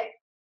I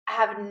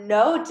have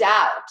no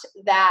doubt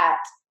that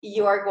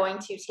you're going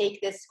to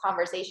take this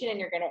conversation and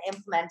you're going to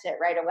implement it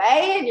right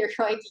away. And you're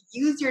going to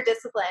use your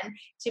discipline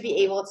to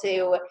be able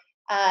to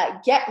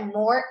get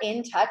more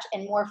in touch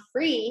and more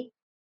free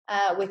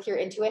with your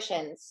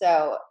intuition.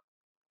 So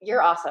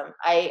you're awesome.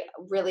 I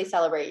really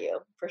celebrate you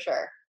for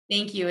sure.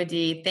 Thank you,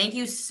 Adi. Thank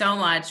you so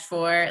much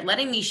for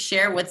letting me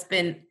share what's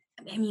been,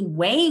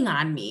 weighing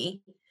on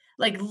me,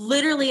 like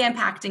literally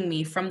impacting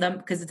me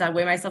because I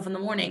weigh myself in the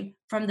morning,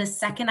 from the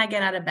second I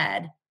get out of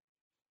bed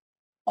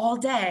all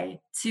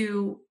day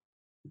to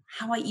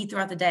how I eat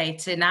throughout the day,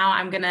 to now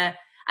I'm going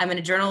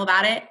to journal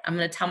about it. I'm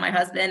going to tell my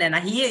husband,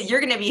 and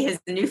you're going to be his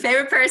new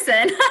favorite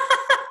person.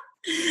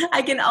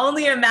 I can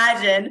only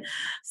imagine.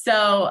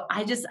 So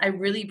I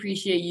really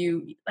appreciate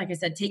you, like I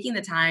said, taking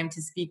the time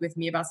to speak with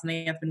me about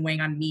something that's been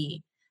weighing on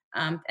me.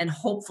 And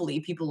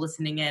hopefully people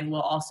listening in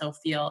will also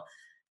feel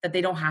that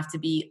they don't have to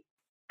be,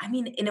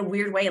 in a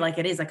weird way, like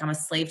it is, like I'm a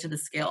slave to the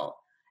skill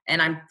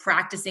and I'm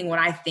practicing what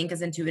I think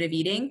is intuitive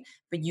eating,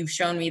 but you've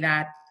shown me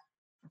that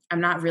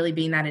I'm not really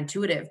being that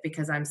intuitive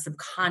because I'm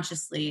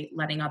subconsciously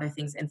letting other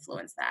things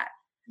influence that.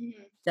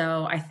 Mm-hmm.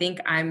 So I think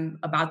I'm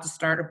about to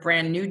start a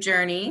brand new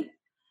journey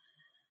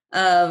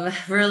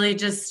of really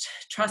just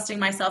trusting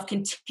myself,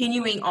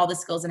 continuing all the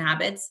skills and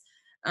habits,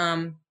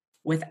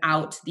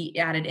 without the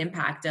added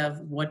impact of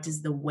what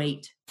does the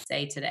weight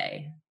say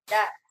today?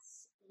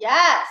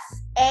 Yes.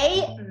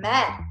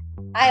 Amen.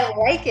 I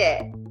like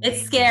it.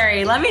 It's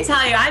scary. Let me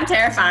tell you, I'm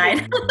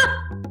terrified.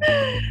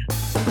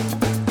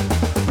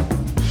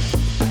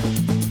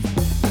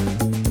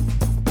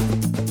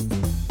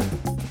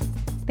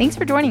 Thanks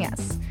for joining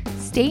us.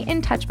 Stay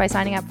in touch by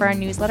signing up for our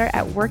newsletter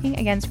at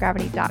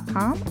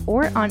workingagainstgravity.com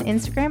or on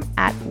Instagram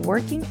at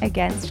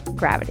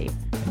workingagainstgravity.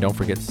 And don't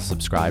forget to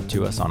subscribe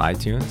to us on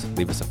iTunes,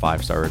 leave us a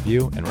 5-star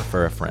review, and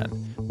refer a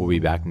friend. We'll be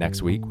back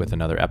next week with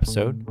another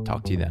episode.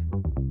 Talk to you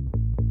then.